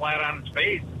falls flat on his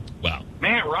face. Wow.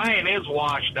 Matt Ryan is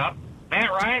washed up.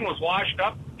 Matt Ryan was washed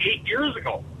up 8 years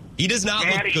ago. He does not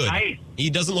look good. Ice. He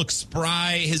doesn't look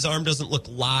spry. His arm doesn't look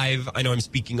live. I know I'm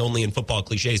speaking only in football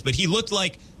cliches, but he looked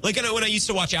like when I used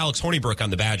to watch Alex Hornibrook on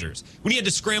the Badgers. When he had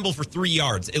to scramble for 3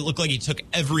 yards, it looked like he took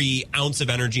every ounce of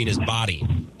energy in his body.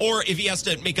 Or if he has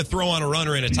to make a throw on a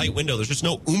runner in a tight window, there's just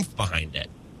no oomph behind it.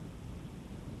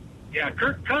 Yeah,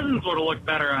 Kirk Cousins would have looked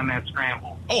better on that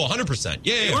scramble. Oh, 100%.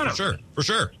 Yeah, for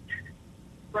sure.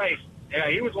 Right. Yeah,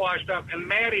 he was washed up. And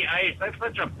Matty Ice, that's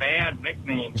such a bad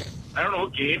nickname. I don't know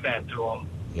who gave that to him.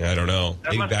 Yeah, I don't know.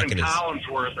 That must have been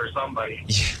Collinsworth or somebody.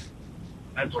 Yeah.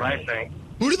 That's what I think.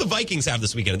 Who do the Vikings have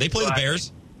this weekend? Did they play the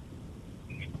Bears?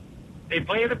 They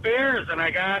play the Bears, and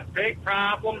I got big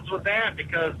problems with that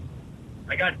because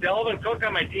I got Delvin Cook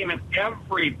on my team, and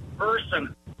every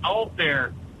person out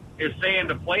there is saying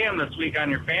to play him this week on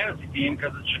your fantasy team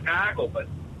because it's Chicago. But,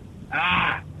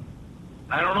 I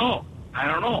don't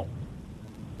know.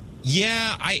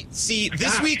 Yeah, I see.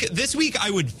 This week I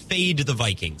would fade the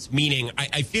Vikings, meaning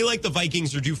I feel like the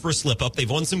Vikings are due for a slip up. They've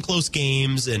won some close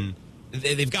games, and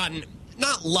they've gotten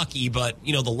not lucky, but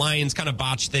the Lions kind of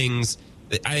botched things.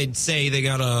 I'd say they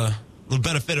got the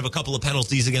benefit of a couple of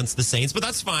penalties against the Saints, but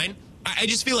that's fine. I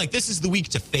just feel like this is the week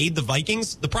to fade the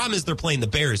Vikings. The problem is they're playing the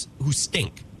Bears, who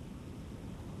stink.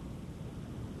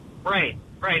 Right.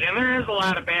 And there is a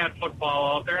lot of bad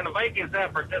football out there, and the Vikings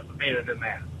have participated in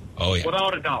that. Oh, yeah.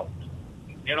 Without a doubt.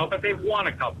 But they've won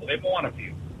a couple. They've won a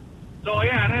few. So,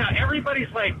 yeah, now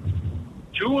everybody's like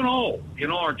 2-0, or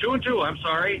 2-2, I'm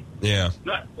sorry. Yeah.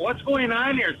 What's going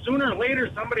on here? Sooner or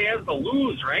later, somebody has to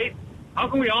lose, right? How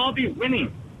can we all be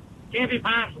winning? Can't be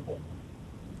possible.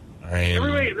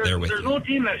 There's no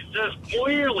team that just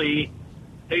clearly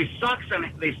they suck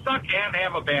and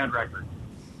have a bad record.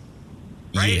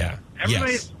 Right? Yeah.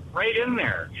 Everybody's right in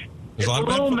there. There's It's a lot a of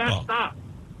bad little football. messed up.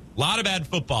 A lot of bad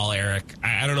football, Eric.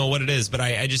 I don't know what it is, but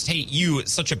I just hate you,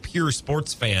 such a pure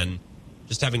sports fan,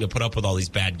 just having to put up with all these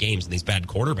bad games and these bad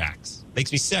quarterbacks.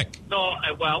 Makes me sick. No,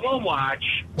 well, we'll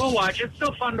watch. It's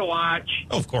still fun to watch.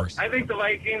 Oh, of course. I think the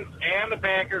Vikings and the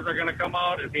Packers are going to come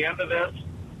out at the end of this.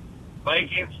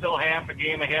 Vikings still half a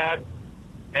game ahead.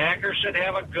 Packers should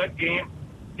have a good game.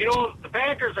 You know, the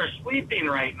Packers are sleeping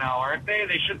right now, aren't they?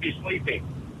 They should be sleeping.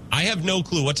 I have no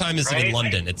clue. What time is it in Right?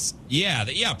 London? It's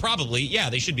probably. Yeah,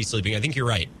 they should be sleeping. I think you're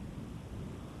right.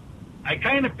 I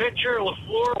kind of picture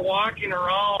LaFleur walking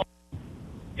around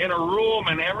in a room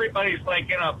and everybody's like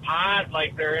in a pod,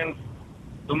 like they're in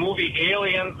the movie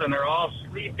Aliens, and they're all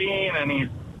sleeping, and he's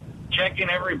checking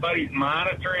everybody's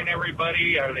monitoring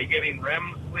everybody. Are they getting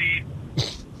REM sleep?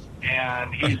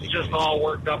 And he's just all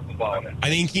worked up about it. I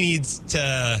think he needs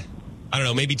to, I don't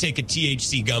know, maybe take a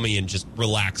THC gummy and just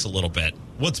relax a little bit.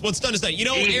 What's done is that, you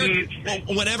know, Eric,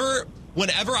 whenever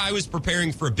I was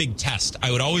preparing for a big test, I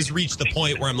would always reach the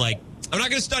point where I'm like, I'm not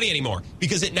going to study anymore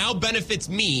because it now benefits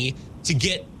me to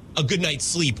get a good night's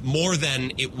sleep more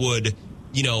than it would,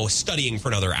 you know, studying for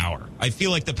another hour. I feel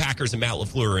like the Packers and Matt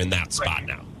LaFleur are in that spot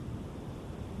now.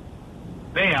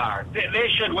 They are. They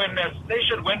should win this. They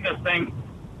should win this thing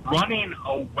running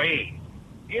away.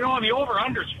 You know, the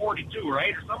over-under is 42,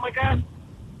 right? Or something like that?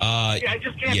 I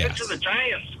just can't picture the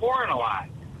Giants scoring a lot.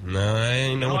 No,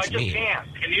 I know what you I mean. just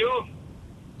can't. Can you?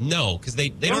 No, because they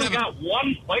don't have got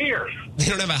one player. They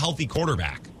don't have a healthy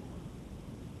quarterback.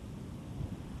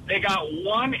 They got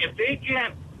one. If they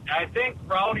can't, I think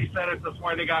Rowdy said it this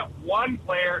morning, they got one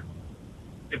player.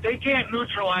 If they can't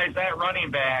neutralize that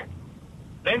running back,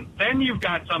 then you've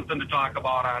got something to talk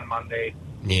about on Monday.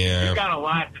 Yeah. You've got a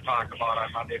lot to talk about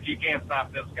on Monday if you can't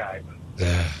stop this guy.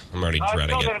 I'm already It's dreading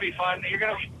still it. going to be fun.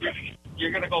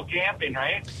 You're gonna go camping,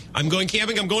 right? I'm going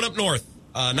camping. I'm going up north.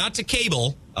 Not to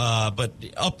Cable, but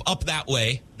up that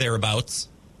way, thereabouts.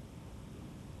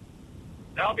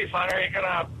 That'll be fun. Are you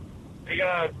gonna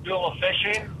do a little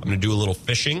fishing? I'm going to do a little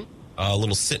fishing, a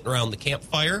little sitting around the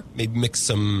campfire, maybe mix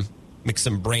some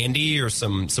brandy or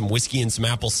some whiskey and some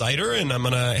apple cider, and I'm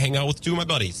going to hang out with two of my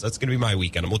buddies. That's going to be my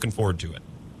weekend. I'm looking forward to it.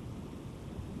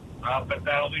 But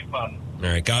that'll be fun. All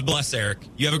right. God bless, Eric.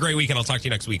 You have a great weekend. I'll talk to you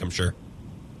next week, I'm sure.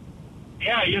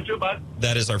 Yeah, you too, bud.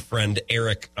 That is our friend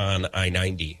Eric on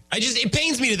I-90. It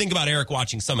pains me to think about Eric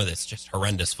watching some of this just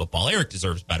horrendous football. Eric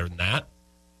deserves better than that.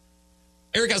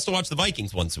 Eric has to watch the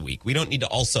Vikings once a week. We don't need to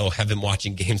also have him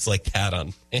watching games like that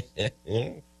on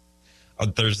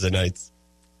Thursday nights.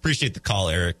 Appreciate the call,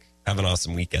 Eric. Have an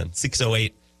awesome weekend.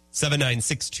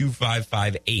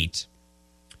 608-796-2558.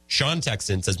 Sean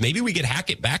Texan says, maybe we get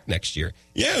Hackett back next year.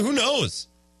 Yeah, who knows?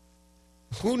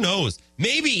 Who knows?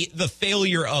 Maybe the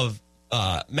failure of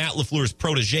Matt LaFleur's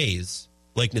proteges,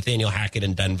 like Nathaniel Hackett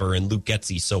in Denver and Luke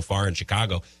Getsy so far in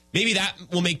Chicago, maybe that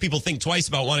will make people think twice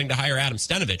about wanting to hire Adam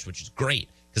Stenavich, which is great,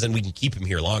 because then we can keep him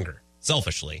here longer.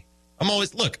 Selfishly, I'm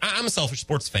a selfish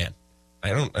sports fan. I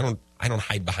don't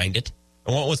hide behind it.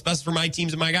 I want what's best for my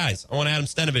teams and my guys. I want Adam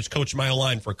Stenavich coaching my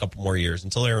O-line for a couple more years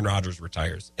until Aaron Rodgers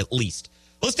retires, at least.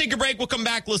 Let's take a break. We'll come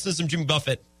back, listen to some Jimmy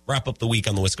Buffett, wrap up the week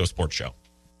on the Wisco Sports Show.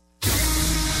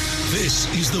 This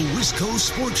is the Wisco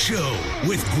Sports Show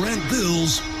with Grant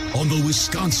Bills on the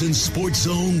Wisconsin Sports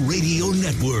Zone Radio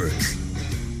Network.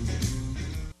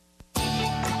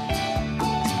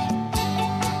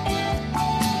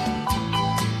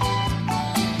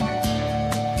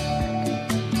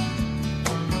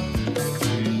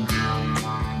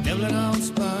 Nibbling on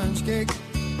sponge cake,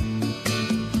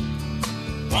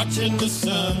 watching the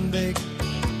sun bake.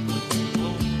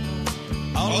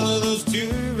 All of those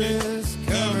tourists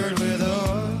covered with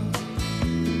oil,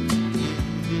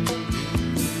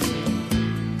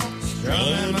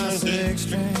 strumming my six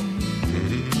string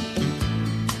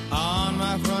on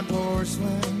my front porch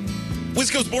swing.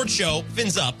 Wisco Sports Show,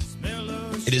 fins up.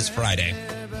 It is Friday.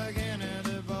 I'm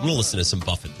going to listen to some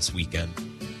Buffett this weekend. I'm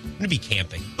going to be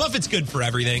camping. Buffett's good for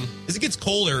everything. As it gets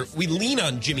colder, we lean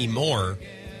on Jimmy more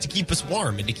to keep us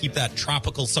warm and to keep that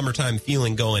tropical summertime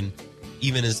feeling going,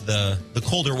 even as the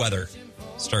colder weather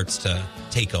starts to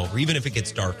take over, even if it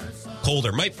gets darker.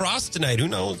 Colder. Might frost tonight. Who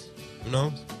knows? Who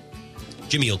knows?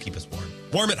 Jimmy will keep us warm.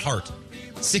 Warm at heart.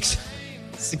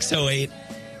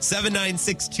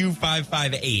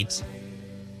 608-796-2558. You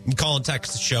can call and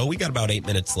text the show. We got about 8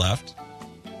 minutes left.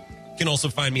 You can also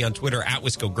find me on Twitter at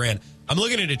Wisco Grand. I'm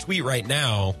looking at a tweet right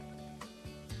now.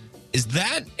 Is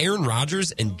that Aaron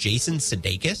Rodgers and Jason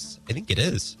Sudeikis? I think it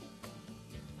is.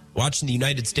 watching the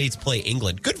United States play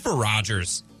England. Good for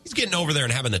Rodgers. He's getting over there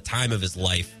and having the time of his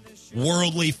life.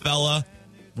 Worldly fella,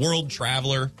 world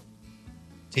traveler,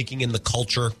 taking in the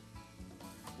culture,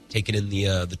 taking in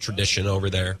the tradition over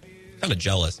there. Kind of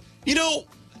jealous. You know,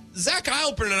 Zach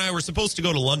Heilprin and I were supposed to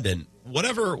go to London.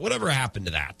 Whatever happened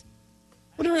to that?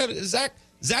 Whatever happened? Zach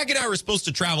and I were supposed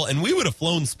to travel, and we would have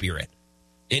flown Spirit.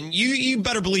 And you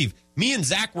better believe, me and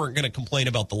Zach weren't going to complain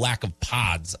about the lack of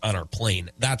pods on our plane.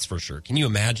 That's for sure. Can you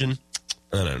imagine?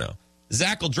 I don't know.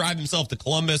 Zach will drive himself to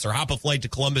Columbus or hop a flight to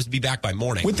Columbus, be back by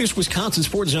morning. With this Wisconsin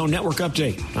Sports Zone Network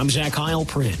update, I'm Zach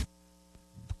Heilprin.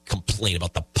 Complain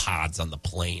about the pods on the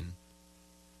plane.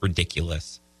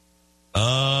 Ridiculous. We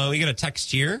got a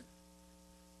text here.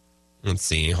 Let's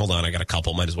see. Hold on. I got a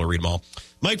couple. Might as well read them all.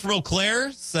 Mike from Eau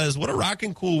Claire says, what a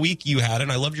rockin' cool week you had,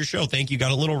 and I loved your show. Thank you.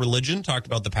 Got a little religion, talked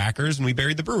about the Packers, and we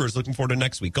buried the Brewers. Looking forward to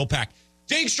next week. Go Pack.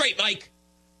 Dang straight, Mike.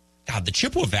 God, the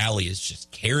Chippewa Valley is just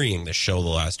carrying the show the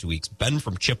last 2 weeks. Ben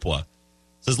from Chippewa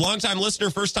says, longtime listener,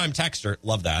 first-time texter.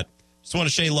 Love that. Just want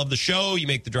to say, love the show. You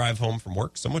make the drive home from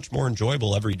work so much more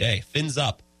enjoyable every day. Fins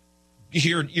up.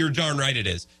 You're darn right it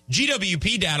is.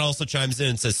 GWP Dad also chimes in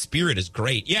and says Spirit is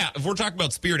great. Yeah, if we're talking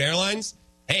about Spirit Airlines,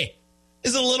 hey,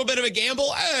 is it a little bit of a gamble?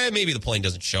 Maybe the plane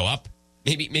doesn't show up.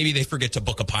 Maybe they forget to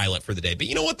book a pilot for the day. But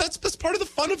you know what? That's part of the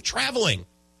fun of traveling.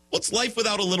 What's life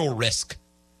without a little risk?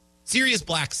 Sirius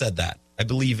Black said that. I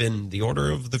believe in The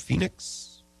Order of the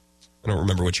Phoenix. I don't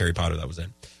remember which Harry Potter that was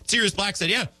in. Sirius Black said,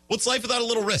 yeah, what's life without a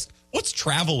little risk? What's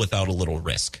travel without a little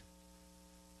risk?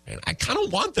 And I kind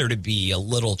of want there to be a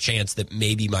little chance that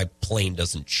maybe my plane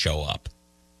doesn't show up.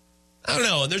 I don't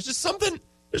know. And there's just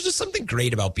something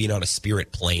great about being on a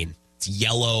Spirit plane. It's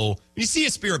yellow. When you see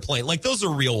a Spirit plane, like those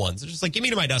are real ones. They're just like, get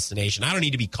me to my destination. I don't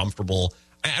need to be comfortable.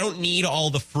 I don't need all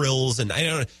the frills, and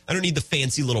I don't need the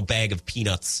fancy little bag of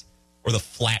peanuts or the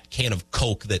flat can of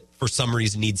Coke that for some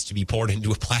reason needs to be poured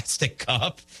into a plastic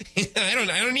cup. I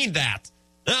don't need that.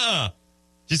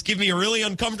 Just give me a really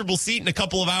uncomfortable seat and a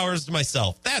couple of hours to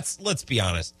myself. Let's be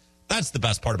honest, that's the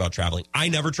best part about traveling. I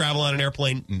never travel on an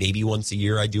airplane. Maybe once a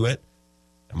year I do it.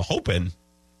 I'm hoping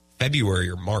February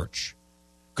or March.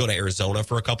 Go to Arizona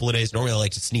for a couple of days. Normally I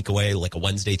like to sneak away like a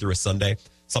Wednesday through a Sunday,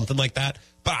 something like that.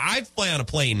 But I fly on a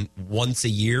plane once a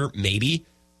year, maybe.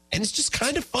 And it's just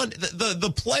kind of fun.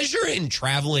 The pleasure in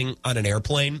traveling on an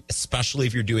airplane, especially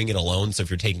if you're doing it alone. So if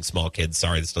you're taking small kids,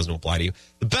 sorry, this doesn't apply to you.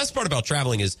 The best part about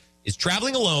traveling is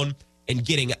traveling alone and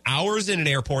getting hours in an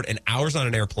airport and hours on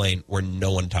an airplane where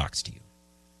no one talks to you.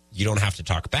 You don't have to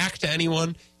talk back to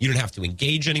anyone. You don't have to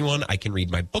engage anyone. I can read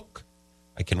my book.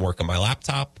 I can work on my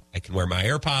laptop. I can wear my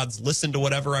AirPods, listen to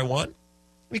whatever I want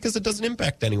because it doesn't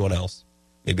impact anyone else.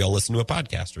 Maybe I'll listen to a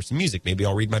podcast or some music. Maybe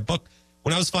I'll read my book.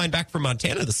 When I was flying back from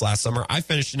Montana this last summer, I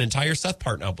finished an entire Seth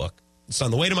Partnow book. It's on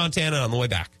the way to Montana and on the way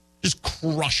back. Just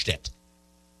crushed it.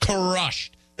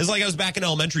 Crushed. It's like I was back in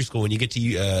elementary school when you get to,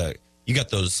 you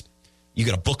got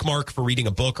a bookmark for reading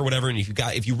a book or whatever. And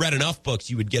if you read enough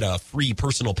books, you would get a free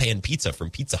personal pan pizza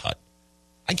from Pizza Hut.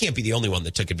 I can't be the only one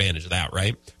that took advantage of that,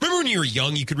 right? Remember when you were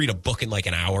young, you could read a book in like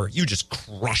an hour? You just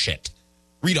crush it.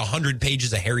 Read 100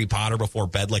 pages of Harry Potter before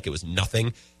bed like it was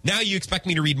nothing. Now you expect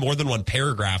me to read more than one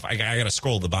paragraph. I got to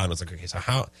scroll to the bottom. It's like, okay, so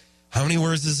how many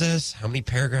words is this? How many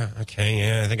paragraphs? Okay,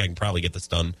 yeah, I think I can probably get this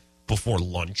done before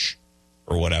lunch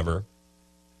or whatever.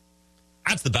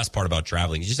 That's the best part about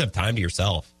traveling. You just have time to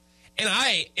yourself. And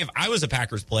if I was a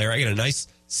Packers player, I get a nice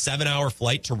 7-hour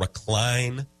flight to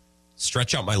recline,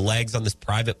 stretch out my legs on this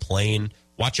private plane,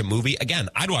 watch a movie. Again,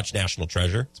 I'd watch National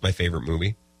Treasure. It's my favorite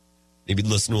movie. Maybe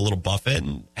listen to a little Buffett.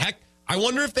 And heck, I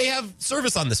wonder if they have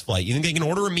service on this flight. You think they can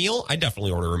order a meal? I'd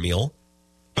definitely order a meal.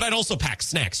 But I'd also pack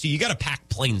snacks. So you got to pack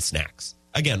plane snacks.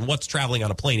 Again, what's traveling on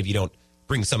a plane if you don't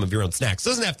bring some of your own snacks? It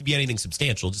doesn't have to be anything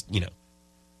substantial. Just,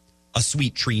 a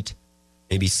sweet treat.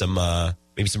 Maybe some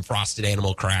frosted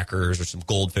animal crackers or some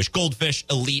goldfish. Goldfish,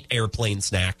 elite airplane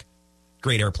snack.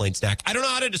 Great airplane snack. I don't know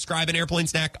how to describe an airplane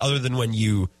snack other than when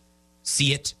you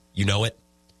see it, you know it.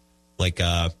 Like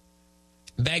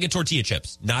bag of tortilla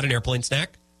chips, not an airplane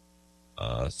snack.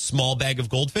 Small bag of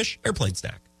goldfish, airplane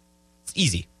snack. It's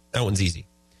easy. That one's easy.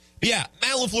 But yeah,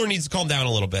 Matt LaFleur needs to calm down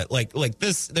a little bit. Like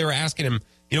this, they were asking him,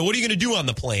 what are you going to do on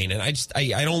the plane? And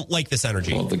I don't like this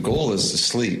energy. Well, the goal is to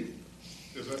sleep.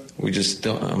 We just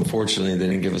don't. Unfortunately, they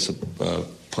didn't give us a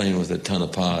plane with a ton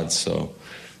of pods, so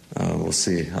we'll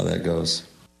see how that goes.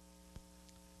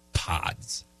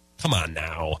 Pods. Come on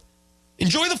now.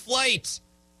 Enjoy the flight.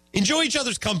 Enjoy each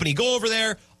other's company. Go over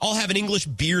there. All have an English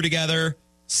beer together.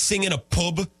 Sing in a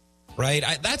pub, right?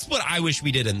 That's what I wish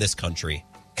we did in this country.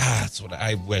 God, that's what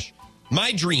I wish.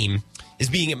 My dream is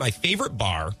being at my favorite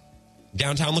bar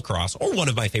downtown La Crosse, or one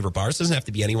of my favorite bars, doesn't have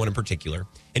to be anyone in particular,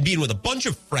 and being with a bunch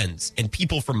of friends and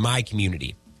people from my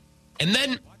community. And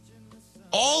then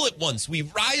all at once, we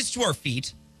rise to our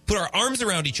feet, put our arms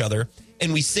around each other,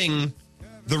 and we sing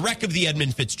The Wreck of the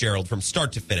Edmund Fitzgerald from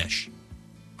start to finish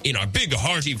in our big,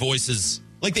 hearty voices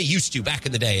like they used to back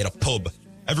in the day at a pub.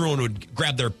 Everyone would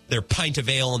grab their pint of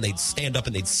ale and they'd stand up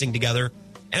and they'd sing together.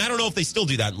 And I don't know if they still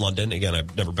do that in London. Again,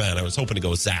 I've never been. I was hoping to go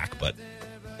with Zach, but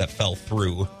that fell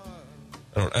through.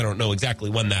 I don't know exactly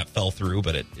when that fell through,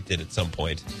 but it did at some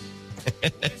point.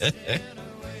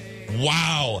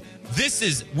 Wow.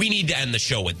 We need to end the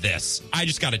show with this. I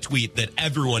just got a tweet that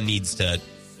everyone needs to.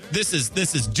 This is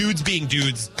dudes being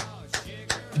dudes.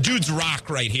 Dudes rock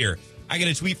right here. I got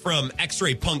a tweet from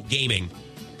X-Ray Punk Gaming.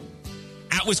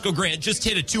 At Wisco Grant, just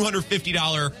hit a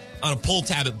 $250 on a pull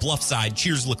tab at Bluffside.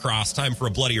 Cheers, La Crosse. Time for a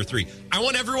bloodier 3. I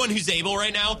want everyone who's able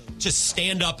right now to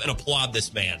stand up and applaud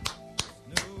this man.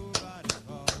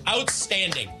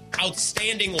 Outstanding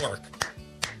work.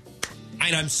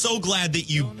 And I'm so glad that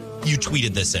you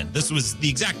tweeted this in. This was the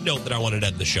exact note that I wanted to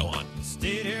end the show on.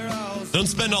 Don't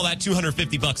spend all that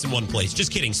 $250 in one place.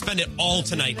 Just kidding. Spend it all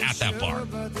tonight at that bar.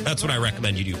 That's what I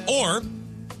recommend you do. Or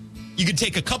you could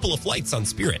take a couple of flights on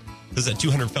Spirit, because that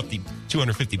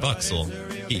 $250 will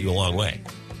get you a long way.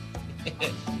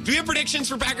 Do we have predictions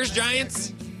for Packers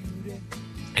Giants?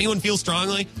 Anyone feel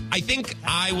strongly? I think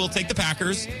I will take the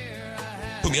Packers.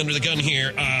 Put me under the gun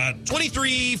here.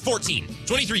 23-14,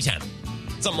 23-10,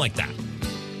 something like that.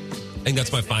 I think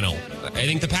that's my final. I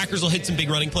think the Packers will hit some big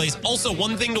running plays. Also,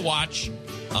 one thing to watch,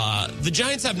 the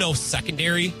Giants have no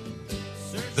secondary.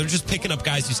 They're just picking up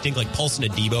guys who stink, like Paulson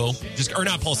Adebo. Or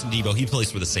not Paulson Adebo, he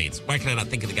plays for the Saints. Why can I not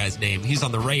think of the guy's name? He's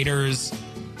on the Raiders.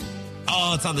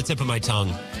 Oh, it's on the tip of my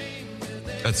tongue.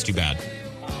 That's too bad.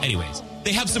 Anyways,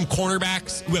 they have some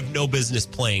cornerbacks who have no business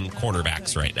playing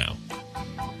cornerbacks right now.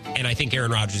 And I think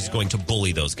Aaron Rodgers is going to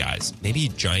bully those guys. Maybe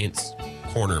Giants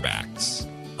cornerbacks.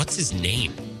 What's his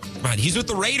name? Come on, he's with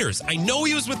the Raiders. I know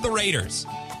he was with the Raiders.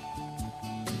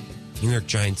 New York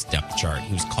Giants depth chart.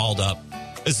 He was called up.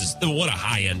 What a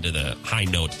high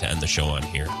note to end the show on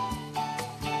here.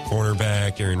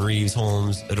 Cornerback, Aaron Reeves,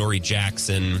 Holmes, Adoree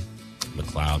Jackson,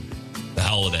 McLeod. The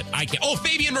hell with it. I can't. Oh,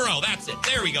 Fabian Moreau. That's it.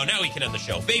 There we go. Now we can end the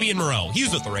show. Fabian Moreau. He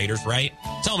was with the Raiders, right?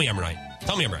 Tell me I'm right.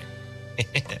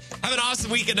 Have an awesome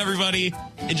weekend, everybody.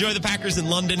 Enjoy the Packers in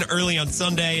London early on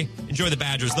Sunday. Enjoy the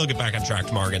Badgers. They'll get back on track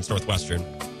tomorrow against Northwestern.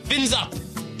 Fins up.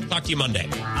 Talk to you Monday.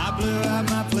 I blew out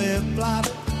my flip-flop.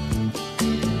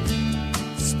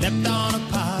 Stepped on a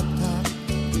pile.